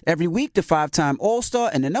 Every week, the 5-time All-Star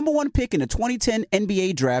and the number 1 pick in the 2010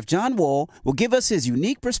 NBA Draft, John Wall, will give us his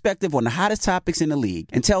unique perspective on the hottest topics in the league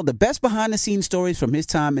and tell the best behind-the-scenes stories from his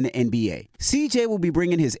time in the NBA. CJ will be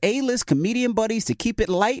bringing his A-list comedian buddies to keep it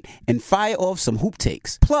light and fire off some hoop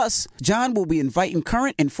takes. Plus, John will be inviting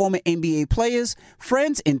current and former NBA players,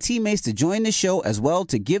 friends, and teammates to join the show as well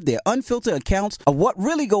to give their unfiltered accounts of what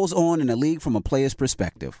really goes on in the league from a player's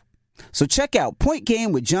perspective. So check out Point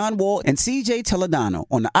Game with John Wall and CJ Toledano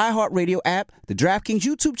on the iHeartRadio app, the DraftKings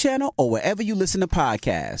YouTube channel, or wherever you listen to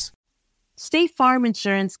podcasts. State Farm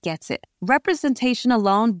Insurance gets it. Representation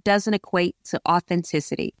alone doesn't equate to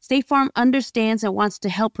authenticity. State Farm understands and wants to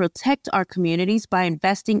help protect our communities by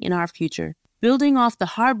investing in our future, building off the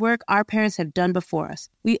hard work our parents have done before us.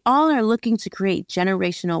 We all are looking to create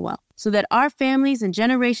generational wealth so that our families and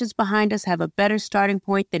generations behind us have a better starting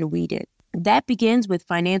point than we did. That begins with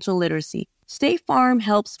financial literacy. State Farm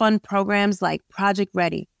helps fund programs like Project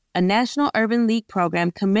Ready, a National Urban League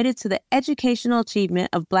program committed to the educational achievement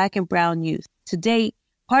of Black and Brown youth. To date,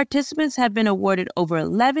 participants have been awarded over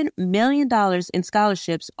 $11 million in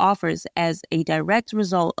scholarships offers as a direct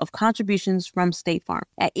result of contributions from State Farm.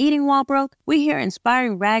 At Eating While Broke, we hear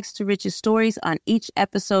inspiring rags to riches stories on each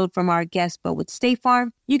episode from our guests, but with State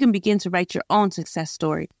Farm, you can begin to write your own success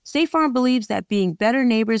story. State Farm believes that being better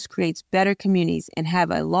neighbors creates better communities and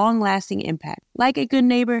have a long-lasting impact. Like a good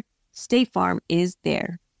neighbor, State Farm is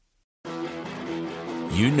there.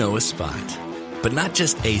 You know a spot, but not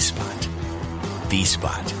just a spot. The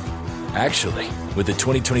spot. Actually, with the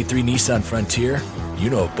 2023 Nissan Frontier, you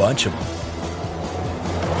know a bunch of them.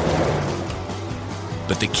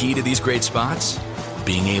 But the key to these great spots?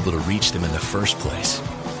 Being able to reach them in the first place.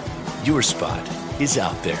 Your spot is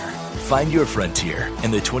out there. Find your Frontier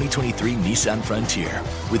in the 2023 Nissan Frontier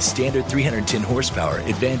with standard 310 horsepower,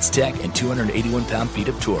 advanced tech, and 281 pound-feet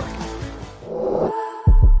of torque.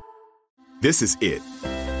 This is it.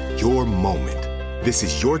 Your moment. This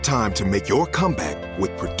is your time to make your comeback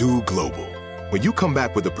with Purdue Global. When you come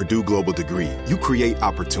back with a Purdue Global degree, you create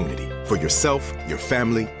opportunity for yourself, your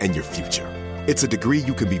family, and your future. It's a degree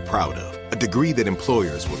you can be proud of, a degree that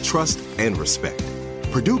employers will trust and respect.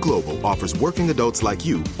 Purdue Global offers working adults like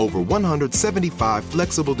you over 175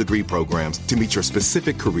 flexible degree programs to meet your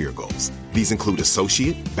specific career goals. These include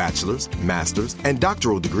associate, bachelor's, master's, and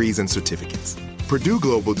doctoral degrees and certificates. Purdue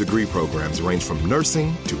Global degree programs range from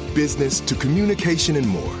nursing to business to communication and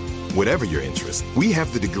more. Whatever your interest, we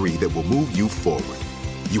have the degree that will move you forward.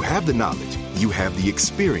 You have the knowledge, you have the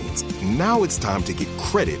experience. Now it's time to get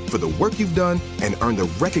credit for the work you've done and earn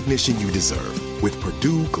the recognition you deserve with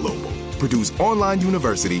Purdue Global, Purdue's online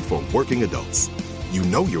university for working adults. You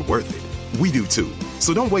know you're worth it. We do too.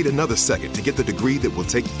 So don't wait another second to get the degree that will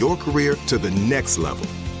take your career to the next level.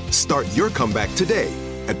 Start your comeback today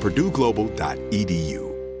at purdueglobal.edu.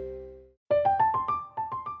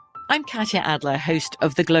 I'm Katya Adler, host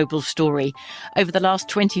of The Global Story. Over the last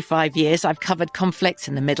 25 years, I've covered conflicts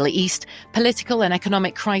in the Middle East, political and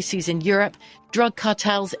economic crises in Europe, drug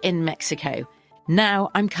cartels in Mexico.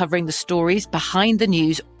 Now I'm covering the stories behind the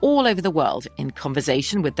news all over the world in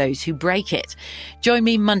conversation with those who break it. Join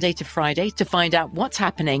me Monday to Friday to find out what's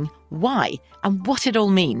happening, why, and what it all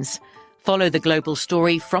means. Follow The Global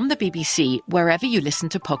Story from the BBC wherever you listen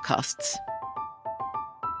to podcasts.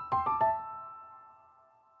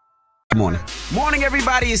 morning. Morning,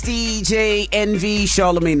 everybody. It's DJ Envy,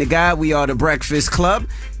 Charlamagne the God. We are the Breakfast Club.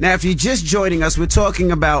 Now, if you're just joining us, we're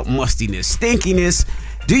talking about mustiness, stinkiness.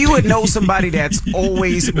 Do you know somebody that's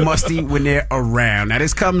always musty when they're around? Now,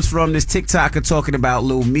 this comes from this TikToker talking about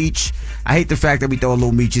Lil Meech. I hate the fact that we throw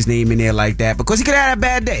Lil Meech's name in there like that because he could have had a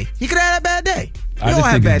bad day. He could have had a bad day. I don't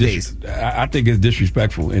have bad days. I think it's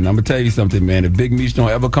disrespectful. And I'm going to tell you something, man. If Big Meech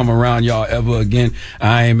don't ever come around y'all ever again,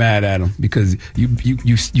 I ain't mad at him. Because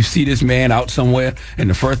you see this man out somewhere, and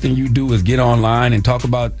the first thing you do is get online and talk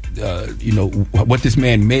about, what this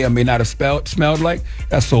man may or may not have smelled like.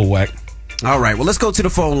 That's so whack. All right, well, let's go to the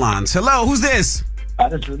phone lines. Hello, who's this?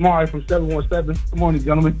 This is Mari from 717. Good morning,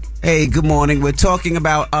 gentlemen. Hey, good morning. We're talking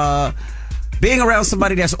about being around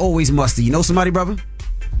somebody that's always musty. You know somebody, brother?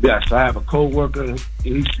 Yes, I have a coworker, and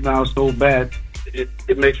he smells so bad,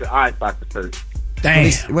 it makes your eyes start to hurt.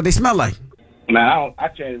 Dang. What they smell like? Man, I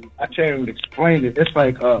can't even explain it. It's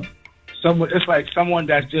like someone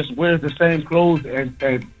that just wears the same clothes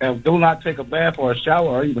and do not take a bath or a shower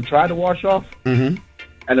or even try to wash off. Mm-hmm.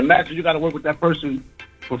 And imagine you got to work with that person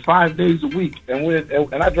for 5 days a week,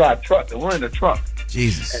 and I drive truck, and we're in a truck.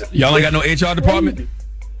 Jesus. Y'all ain't got no HR department?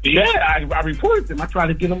 Yeah, I reported them. I tried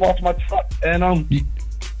to get them off my truck, and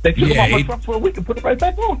they took them off my truck for a week and put it right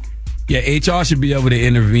back on. Yeah, HR should be able to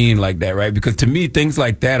intervene like that, right? Because to me, things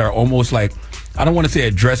like that are almost like, I don't want to say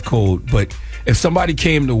a dress code, but if somebody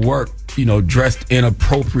came to work, dressed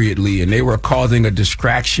inappropriately and they were causing a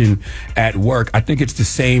distraction at work, I think it's the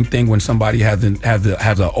same thing when somebody has an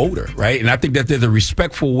odor, right? And I think that there's a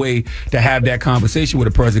respectful way to have that conversation with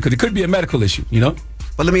a person because it could be a medical issue,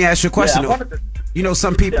 But let me ask you a question.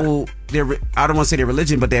 Some people, I don't want to say their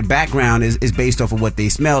religion, but their background is based off of what they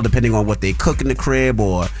smell, depending on what they cook in the crib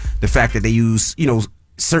or the fact that they use,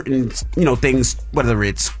 certain, things, whether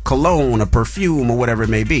it's cologne or perfume or whatever it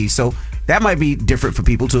may be. So that might be different for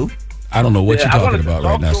people too. I don't know what you're talking about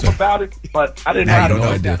right now, sir. About it, but I didn't know how to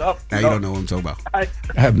look that up. Now you don't know what I'm talking about. I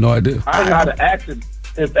have no idea. I didn't know how to ask him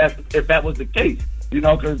if that was the case.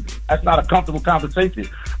 Because that's not a comfortable conversation.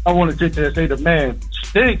 I want to sit there and say the man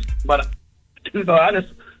stinks, but his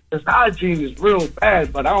hygiene is real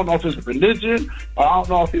bad. But I don't know if it's religion or I don't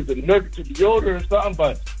know if he's allergic to deodorant or something.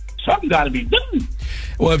 But something got to be done.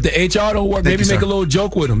 Well, if the HR don't work, maybe make a little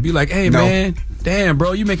joke with him. Be like, "Hey, man, damn,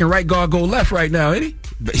 bro, you making right guard go left right now, ain't he?"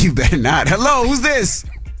 You better not. Hello, who's this?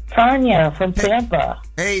 Tanya from Tampa.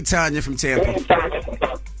 Hey, Tanya from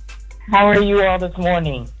Tampa. How are you all this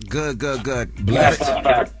morning? Good. Blessed.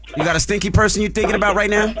 You got a stinky person you're thinking about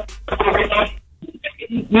right now?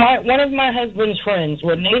 One of my husband's friends,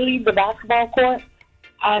 when they leave the basketball court,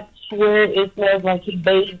 I swear it smells like he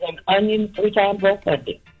bathes in onions 3 times on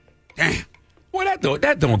Sunday. Damn. Well,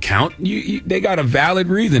 that don't count. They got a valid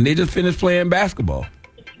reason. They just finished playing basketball.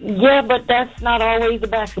 Yeah, but that's not always the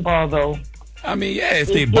basketball, though. I mean, yeah,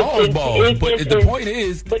 it's their balls. But the point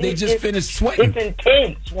is, they just finished sweating.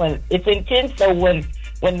 It's intense though when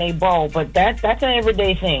they ball, but that's an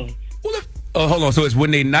everyday thing. Well, hold on. So it's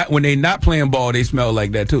when they not playing ball, they smell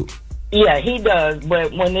like that too. Yeah, he does.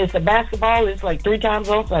 But when it's a basketball, it's like 3 times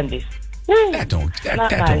on Sundays. Woo, that don't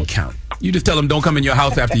count. You just tell them don't come in your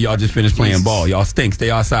house after y'all just finished playing ball. Y'all stink.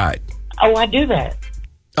 Stay outside. Oh, I do that.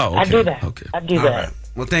 Oh, okay. I do that. Okay. I do that. Right.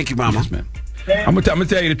 Well, thank you, Mama. Yes, man. I'm gonna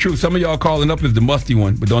tell you the truth. Some of y'all calling up is the musty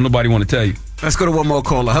one, but don't nobody want to tell you. Let's go to one more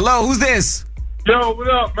caller. Hello, who's this? Yo, what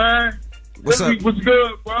up, man? What's up? What's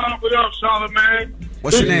good, bro? What up, Charlamagne?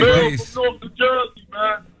 What's your name, Bill from North New Jersey,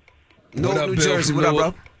 man. North New Jersey. What up,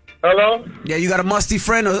 bro? Hello? Yeah, you got a musty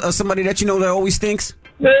friend or somebody that you know that always stinks?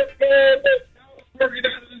 Man, working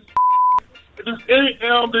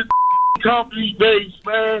at this company base,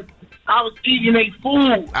 man. I was eating a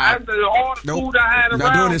food. After all the food I had around.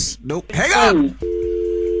 Not doing this. Nope. Hang up.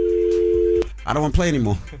 I don't want to play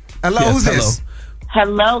anymore. Hello, who's this?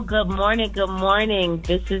 Hello, good morning.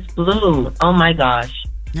 This is Blue. Oh my gosh.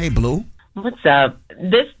 Hey, Blue. What's up?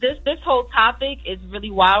 This whole topic is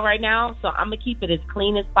really wild right now, so I'm gonna keep it as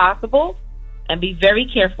clean as possible and be very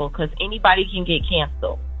careful because anybody can get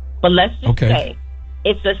canceled. But let's just say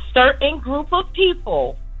it's a certain group of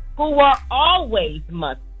people who are always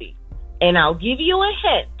musty. And I'll give you a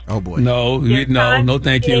hint. Oh, boy. No,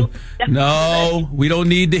 thank you. No, we don't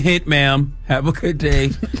need the hint, ma'am. Have a good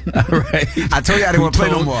day. All right. I told you I didn't want to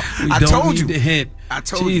play no more. I told you the hint. I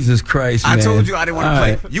told Jesus Christ, man. I told you I didn't want to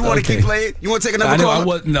play. Right. You want to keep playing? You want to take another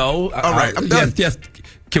call? No. All right, I'm done. Yes.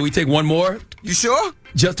 Can we take one more? You sure?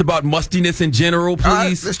 Just about mustiness in general, please. All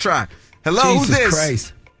right, let's try. Hello, Jesus who's this?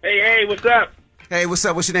 Christ. Hey, what's up? Hey, what's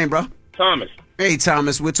up? What's your name, bro? Thomas. Hey,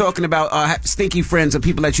 Thomas. We're talking about stinky friends or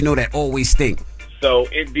people that you know that always stink. So,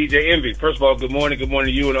 it's DJ Envy. First of all, good morning. Good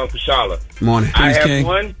morning to you and Uncle Shala. Morning. I have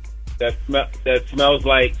one that smells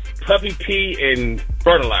like puppy pee and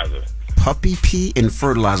fertilizer. Puppy pee and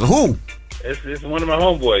fertilizer. Who? It's one of my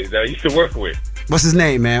homeboys that I used to work with. What's his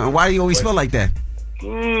name, man? And why do you always smell like that? I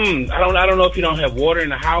don't know if he don't have water in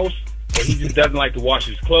the house, or he just doesn't like to wash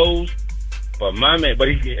his clothes. But my man,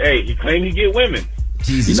 he claimed he get women.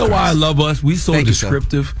 Jesus you know Christ. Why I love us? We so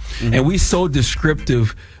descriptive, and we so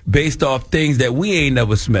descriptive based off things that we ain't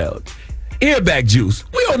never smelled. Airbag juice.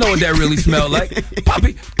 We don't know what that really smelled like.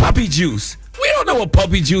 Puppy juice. We don't know what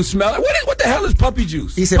puppy juice smells like. What the hell is puppy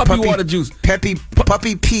juice? He said puppy water juice.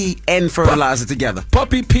 Puppy pee and fertilizer together.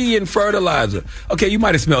 Puppy pee and fertilizer. Okay, you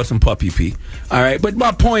might have smelled some puppy pee. All right, but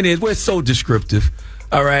my point is we're so descriptive.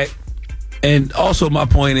 All right, and also my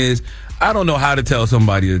point is I don't know how to tell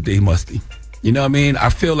somebody that they musty. You know what I mean?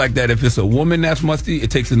 I feel like that if it's a woman that's musty,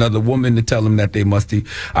 it takes another woman to tell them that they musty.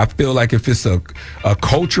 I feel like if it's a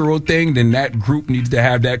cultural thing, then that group needs to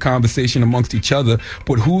have that conversation amongst each other.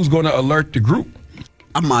 But who's going to alert the group?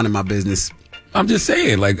 I'm minding my business. I'm just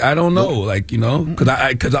saying, like, I don't know, like, you know, because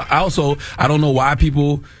I don't know why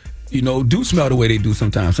people, you know, do smell the way they do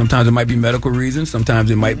sometimes. Sometimes it might be medical reasons. Sometimes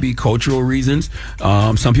it might be cultural reasons.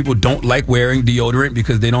 Some people don't like wearing deodorant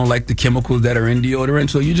because they don't like the chemicals that are in deodorant.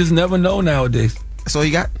 So you just never know nowadays. That's all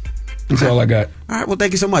you got? That's all I got. All right, well,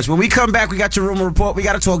 thank you so much. When we come back, we got your rumor report. We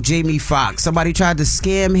got to talk Jamie Foxx. Somebody tried to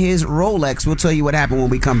scam his Rolex. We'll tell you what happened when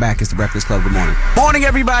we come back. It's The Breakfast Club. Good morning. Morning,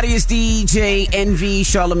 everybody. It's DJ NV,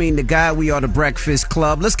 Charlamagne the Guy. We are The Breakfast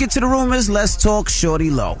Club. Let's get to the rumors. Let's talk Shorty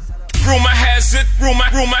Low. Rumor has it.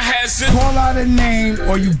 Call out a name,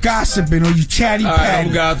 or you gossiping, or you chatty patty.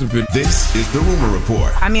 I'm gossiping. This is the Rumor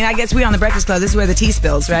Report. I mean, I guess we on The Breakfast Club. This is where the tea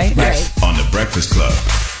spills, right? Yes, on The Breakfast Club.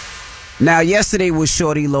 Now, yesterday was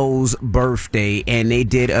Shorty Low's birthday, and they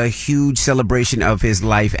did a huge celebration of his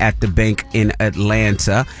life at the bank in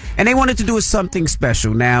Atlanta, and they wanted to do something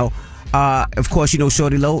special. Now, of course, you know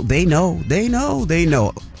Shorty Low. They know.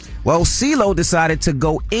 Well, CeeLo decided to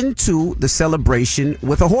go into the celebration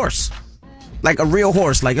with a horse. Like a real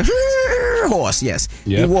horse, like a horse, yes.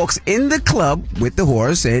 Yep. He walks in the club with the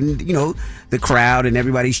horse, and, you know, the crowd and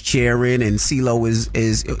everybody's cheering, and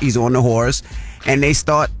CeeLo he's on the horse, and they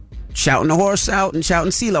start shouting the horse out and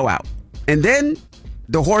shouting CeeLo out. And then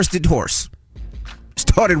the horse did horse.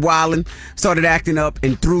 Started wilding, started acting up,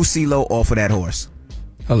 and threw CeeLo off of that horse.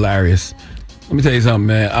 Hilarious. Let me tell you something,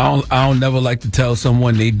 man. I don't never like to tell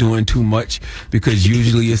someone they doing too much, because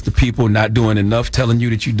usually it's the people not doing enough telling you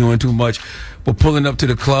that you're doing too much. But pulling up to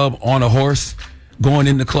the club on a horse, going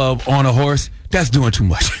in the club on a horse, that's doing too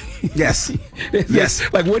much. Yes. Yes.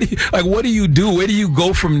 Like what do you do? Where do you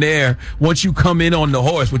go from there once you come in on the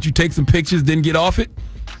horse? Would you take some pictures, then get off it?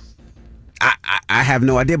 I have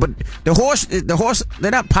no idea, but the horse,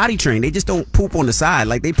 they're not potty trained. They just don't poop on the side.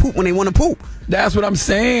 Like, they poop when they want to poop. That's what I'm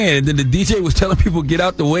saying. And then the DJ was telling people get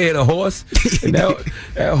out the way of the horse. And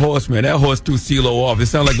that horse, man, that horse threw CeeLo off. It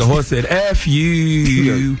sounded like the horse said, F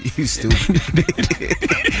you. You stupid.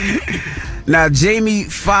 Now, Jamie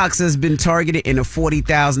Foxx has been targeted in a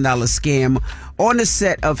 $40,000 scam on the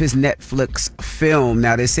set of his Netflix film.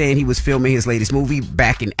 Now, they're saying he was filming his latest movie,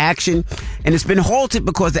 Back in Action, and it's been halted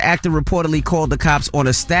because the actor reportedly called the cops on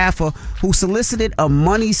a staffer who solicited a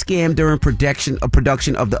money scam during production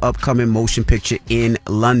of the upcoming motion picture in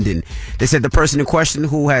London. They said the person in question,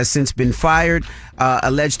 who has since been fired,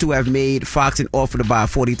 alleged to have made Foxx an offer to buy a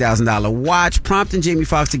 $40,000 watch, prompting Jamie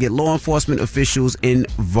Foxx to get law enforcement officials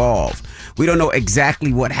involved. We don't know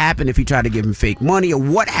exactly what happened, if he tried to give him fake money or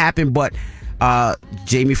what happened, but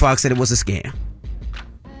Jamie Foxx said it was a scam.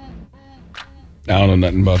 I don't know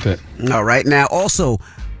nothing about that. All right. Now, also,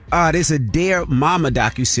 there's a Dear Mama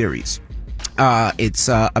docuseries. It's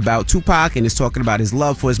about Tupac, and it's talking about his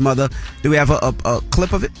love for his mother. Do we have a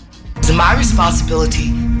clip of it? It's my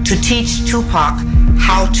responsibility to teach Tupac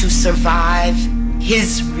how to survive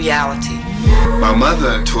his reality. My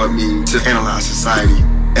mother taught me to analyze society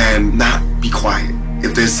and not be quiet.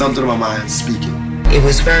 If there's something on my mind, speak it. It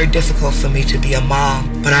was very difficult for me to be a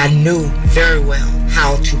mom, but I knew very well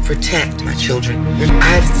how to protect my children.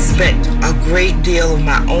 I've spent a great deal of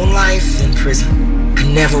my own life in prison. I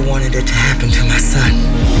never wanted it to happen to my son.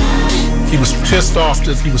 He was pissed off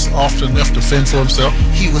that he was often left to fend for himself.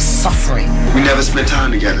 He was suffering. We never spent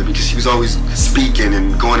time together because he was always speaking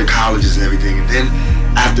and going to colleges and everything. And then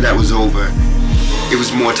after that was over, it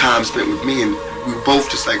was more time spent with me, and we were both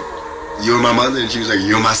just like, you're my mother, and she was like,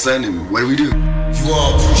 you're my son, and what do we do? You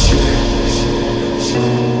all appreciate it.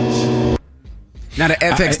 Now, the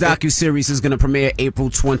FX docuseries is going to premiere April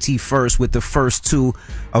 21st, with the first 2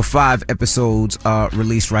 of 5 episodes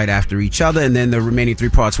released right after each other, and then the remaining 3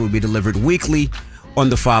 parts will be delivered weekly on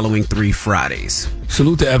the following 3 Fridays.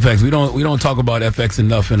 Salute to FX. We don't talk about FX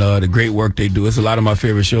enough and the great work they do. It's a lot of my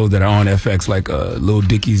favorite shows that are on FX, like Lil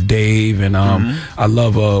Dicky's Dave, and I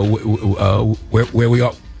love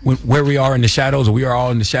where we are in the shadows, or we are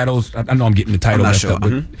all in the shadows. I know I'm getting the title messed up,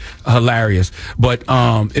 but hilarious. But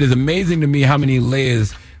it is amazing to me how many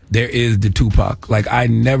layers there is to Tupac. Like, I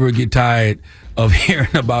never get tired of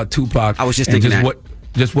hearing about Tupac. I was just thinking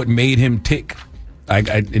what made him tick.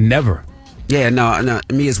 I never. Yeah, no,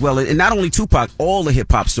 me as well. And not only Tupac, all the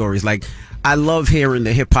hip hop stories. Like, I love hearing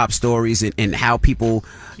the hip hop stories and how people,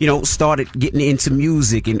 started getting into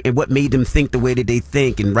music and what made them think the way that they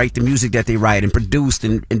think and write the music that they write and produced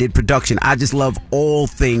and did production. I just love all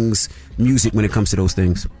things music when it comes to those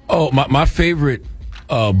things. Oh, my favorite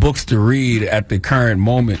books to read at the current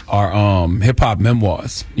moment are hip hop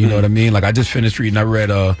memoirs. You know what I mean? Like, I just finished reading. I read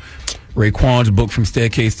Raekwon's book From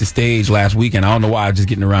Staircase to Stage last weekend. I don't know why I was just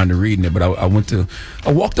getting around to reading it, but I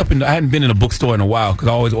walked up and I hadn't been in a bookstore in a while because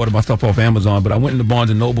I always order my stuff off Amazon, but I went into Barnes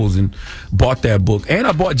and Nobles and bought that book, and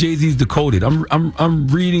I bought Jay-Z's Decoded. I'm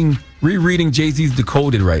rereading Jay-Z's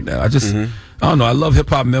Decoded right now. I don't know. I love hip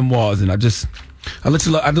hop memoirs, and I just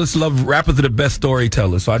love rappers are the best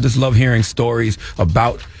storytellers. So I just love hearing stories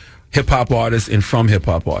about hip hop artists and from hip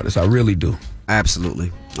hop artists. I really do.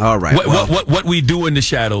 Absolutely. All right. What we do in the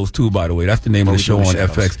shadows too, by the way. That's the name of the show on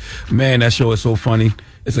FX. Man, that show is so funny.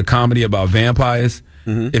 It's a comedy about vampires.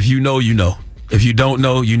 If you know, you know. If you don't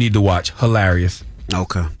know, you need to watch. Hilarious.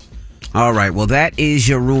 Okay. All right. Well, that is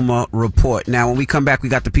your rumor report. Now, when we come back, we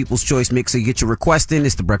got the People's Choice Mix. So you get your request in.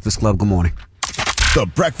 It's the Breakfast Club. Good morning. The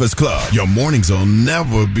Breakfast Club. Your mornings will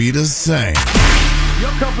never be the same. Your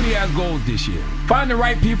company has goals this year. Find the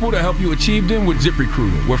right people to help you achieve them with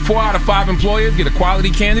ZipRecruiter, where 4 out of 5 employers get a quality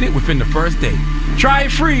candidate within the first day. Try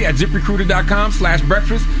it free at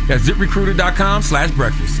ZipRecruiter.com/breakfast. That's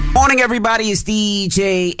ZipRecruiter.com/breakfast. Morning, everybody. It's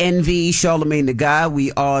DJ NV, Charlemagne the Guy.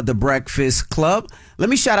 We are the Breakfast Club. Let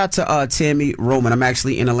me shout out to Tammy Roman. I'm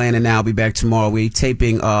actually in Atlanta now. I'll be back tomorrow. We're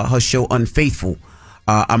taping her show Unfaithful.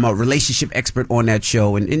 I'm a relationship expert on that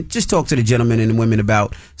show and just talk to the gentlemen and the women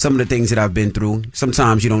about some of the things that I've been through.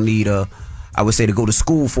 Sometimes you don't need I would say, to go to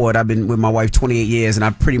school for it. I've been with my wife 28 years and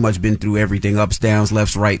I've pretty much been through everything, ups, downs,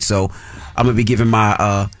 lefts, right. So I'm going to be giving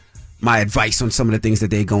my advice on some of the things that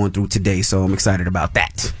they're going through today. So I'm excited about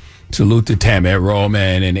that. Salute to Tammy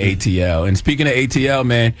Roman and ATL. And speaking of ATL,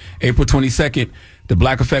 man, April 22nd, the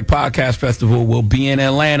Black Effect Podcast Festival will be in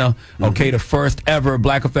Atlanta. Okay, the first ever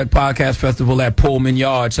Black Effect Podcast Festival at Pullman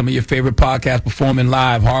Yard. Some of your favorite podcasts performing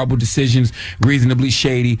live. Horrible Decisions, Reasonably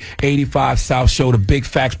Shady, 85 South Show, the Big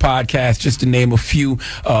Facts Podcast, just to name a few.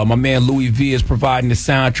 My man Louis V is providing the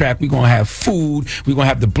soundtrack. We're going to have food. We're going to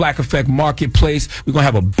have the Black Effect Marketplace. We're going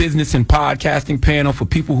to have a business and podcasting panel for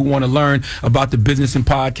people who want to learn about the business and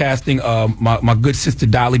podcasting. My good sister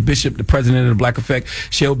Dolly Bishop, the president of the Black Effect,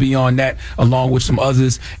 she'll be on that along with some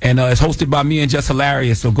others, and it's hosted by me and Just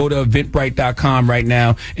Hilarious. So go to eventbrite.com right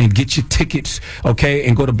now and get your tickets, okay,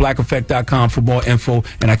 and go to blackeffect.com for more info,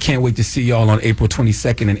 and I can't wait to see y'all on April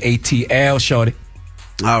 22nd in ATL, shorty.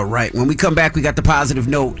 All right, when we come back, we got the positive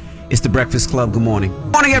note. It's the Breakfast Club. Good morning.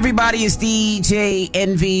 Morning, everybody. It's DJ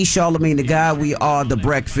NV, Charlemagne the Guy. We are the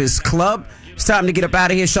Breakfast Club. It's time to get up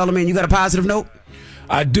out of here. Charlemagne, you got a positive note?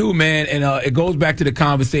 I do, man, and it goes back to the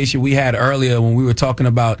conversation we had earlier when we were talking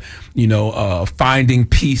about, finding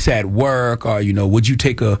peace at work, or, would you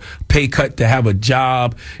take a pay cut to have a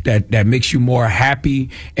job that makes you more happy?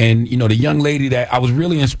 And, the young lady that I was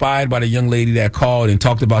really inspired by, the young lady that called and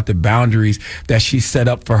talked about the boundaries that she set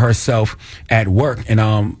up for herself at work. And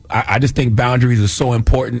I just think boundaries are so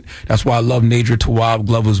important. That's why I love Nadra Tawwab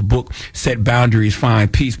Glover's book, Set Boundaries,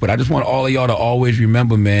 Find Peace. But I just want all of y'all to always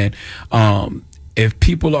remember, man, if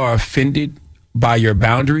people are offended by your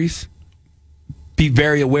boundaries, be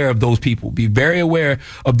very aware of those people. Be very aware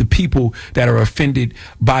of the people that are offended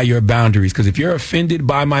by your boundaries. Because if you're offended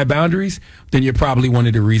by my boundaries, then you're probably one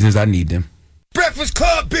of the reasons I need them. Breakfast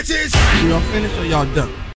Club, bitches! Y'all finished or y'all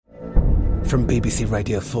done? From BBC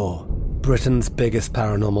Radio 4, Britain's biggest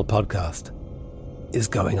paranormal podcast is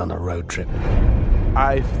going on a road trip.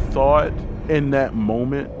 I thought in that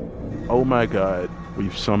moment, oh my God,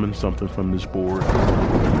 we've summoned something from this board.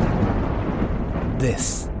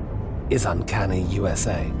 This is Uncanny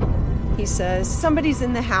USA. He says, somebody's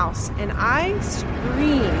in the house, and I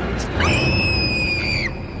screamed.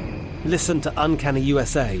 Listen to Uncanny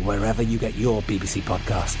USA wherever you get your BBC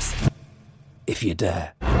podcasts, if you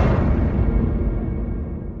dare.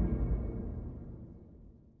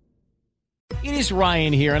 It is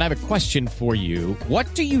Ryan here, and I have a question for you.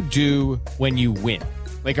 What do you do when you win?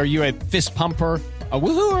 Like, are you a fist pumper, a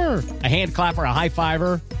woo-hooer, a hand clapper, a high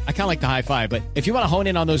fiver? I kind of like the high five, but if you want to hone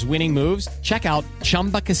in on those winning moves, check out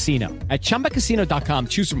Chumba Casino. At ChumbaCasino.com,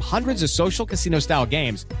 choose from hundreds of social casino style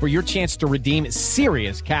games for your chance to redeem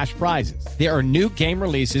serious cash prizes. There are new game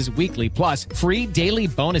releases weekly, plus free daily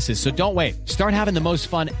bonuses. So don't wait. Start having the most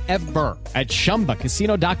fun ever at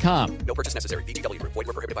ChumbaCasino.com. No purchase necessary. VGW. Void where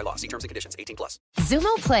prohibited by law. See terms and conditions. 18+.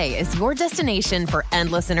 Xumo Play is your destination for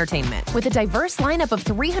endless entertainment. With a diverse lineup of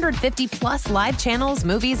 350 plus live channels,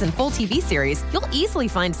 movies, and full TV series, you'll easily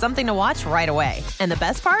find something to watch right away. And the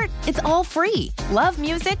best part? It's all free. Love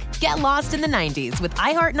music? Get lost in the 90s with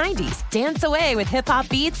iHeart 90s. Dance away with hip-hop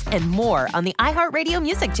beats and more on the iHeartRadio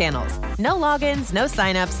music channels. No logins, no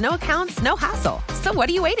signups, no accounts, no hassle. So what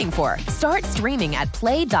are you waiting for? Start streaming at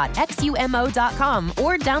play.xumo.com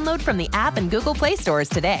or download from the app and Google Play stores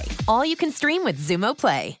today. All you can stream with Xumo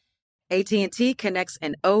Play. AT&T connects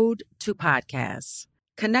an ode to podcasts.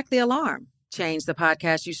 Connect the alarm. Change the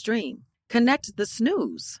podcast you stream. Connect the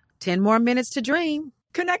snooze. 10 more minutes to dream.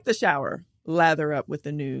 Connect the shower. Lather up with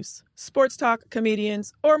the news. Sports talk,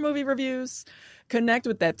 comedians, or movie reviews. Connect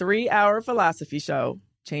with that 3-hour philosophy show.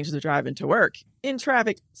 Change the drive into work in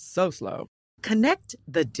traffic so slow. Connect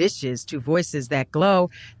the dishes to voices that glow.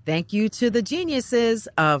 Thank you to the geniuses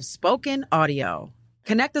of spoken audio.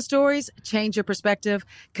 Connect the stories, change your perspective.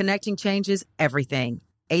 Connecting changes everything.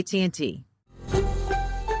 AT&T.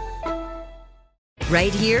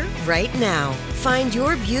 Right here, right now. Find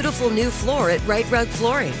your beautiful new floor at Right Rug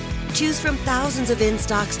Flooring. Choose from thousands of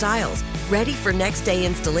in-stock styles, ready for next day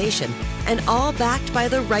installation, and all backed by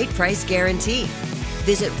the right price guarantee.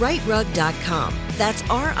 Visit rightrug.com. That's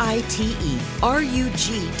RITERUG.com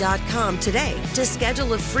today to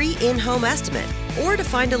schedule a free in-home estimate or to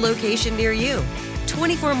find a location near you.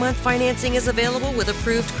 24-month financing is available with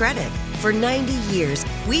approved credit. For 90 years,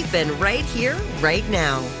 we've been right here, right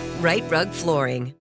now. Right Rug Flooring.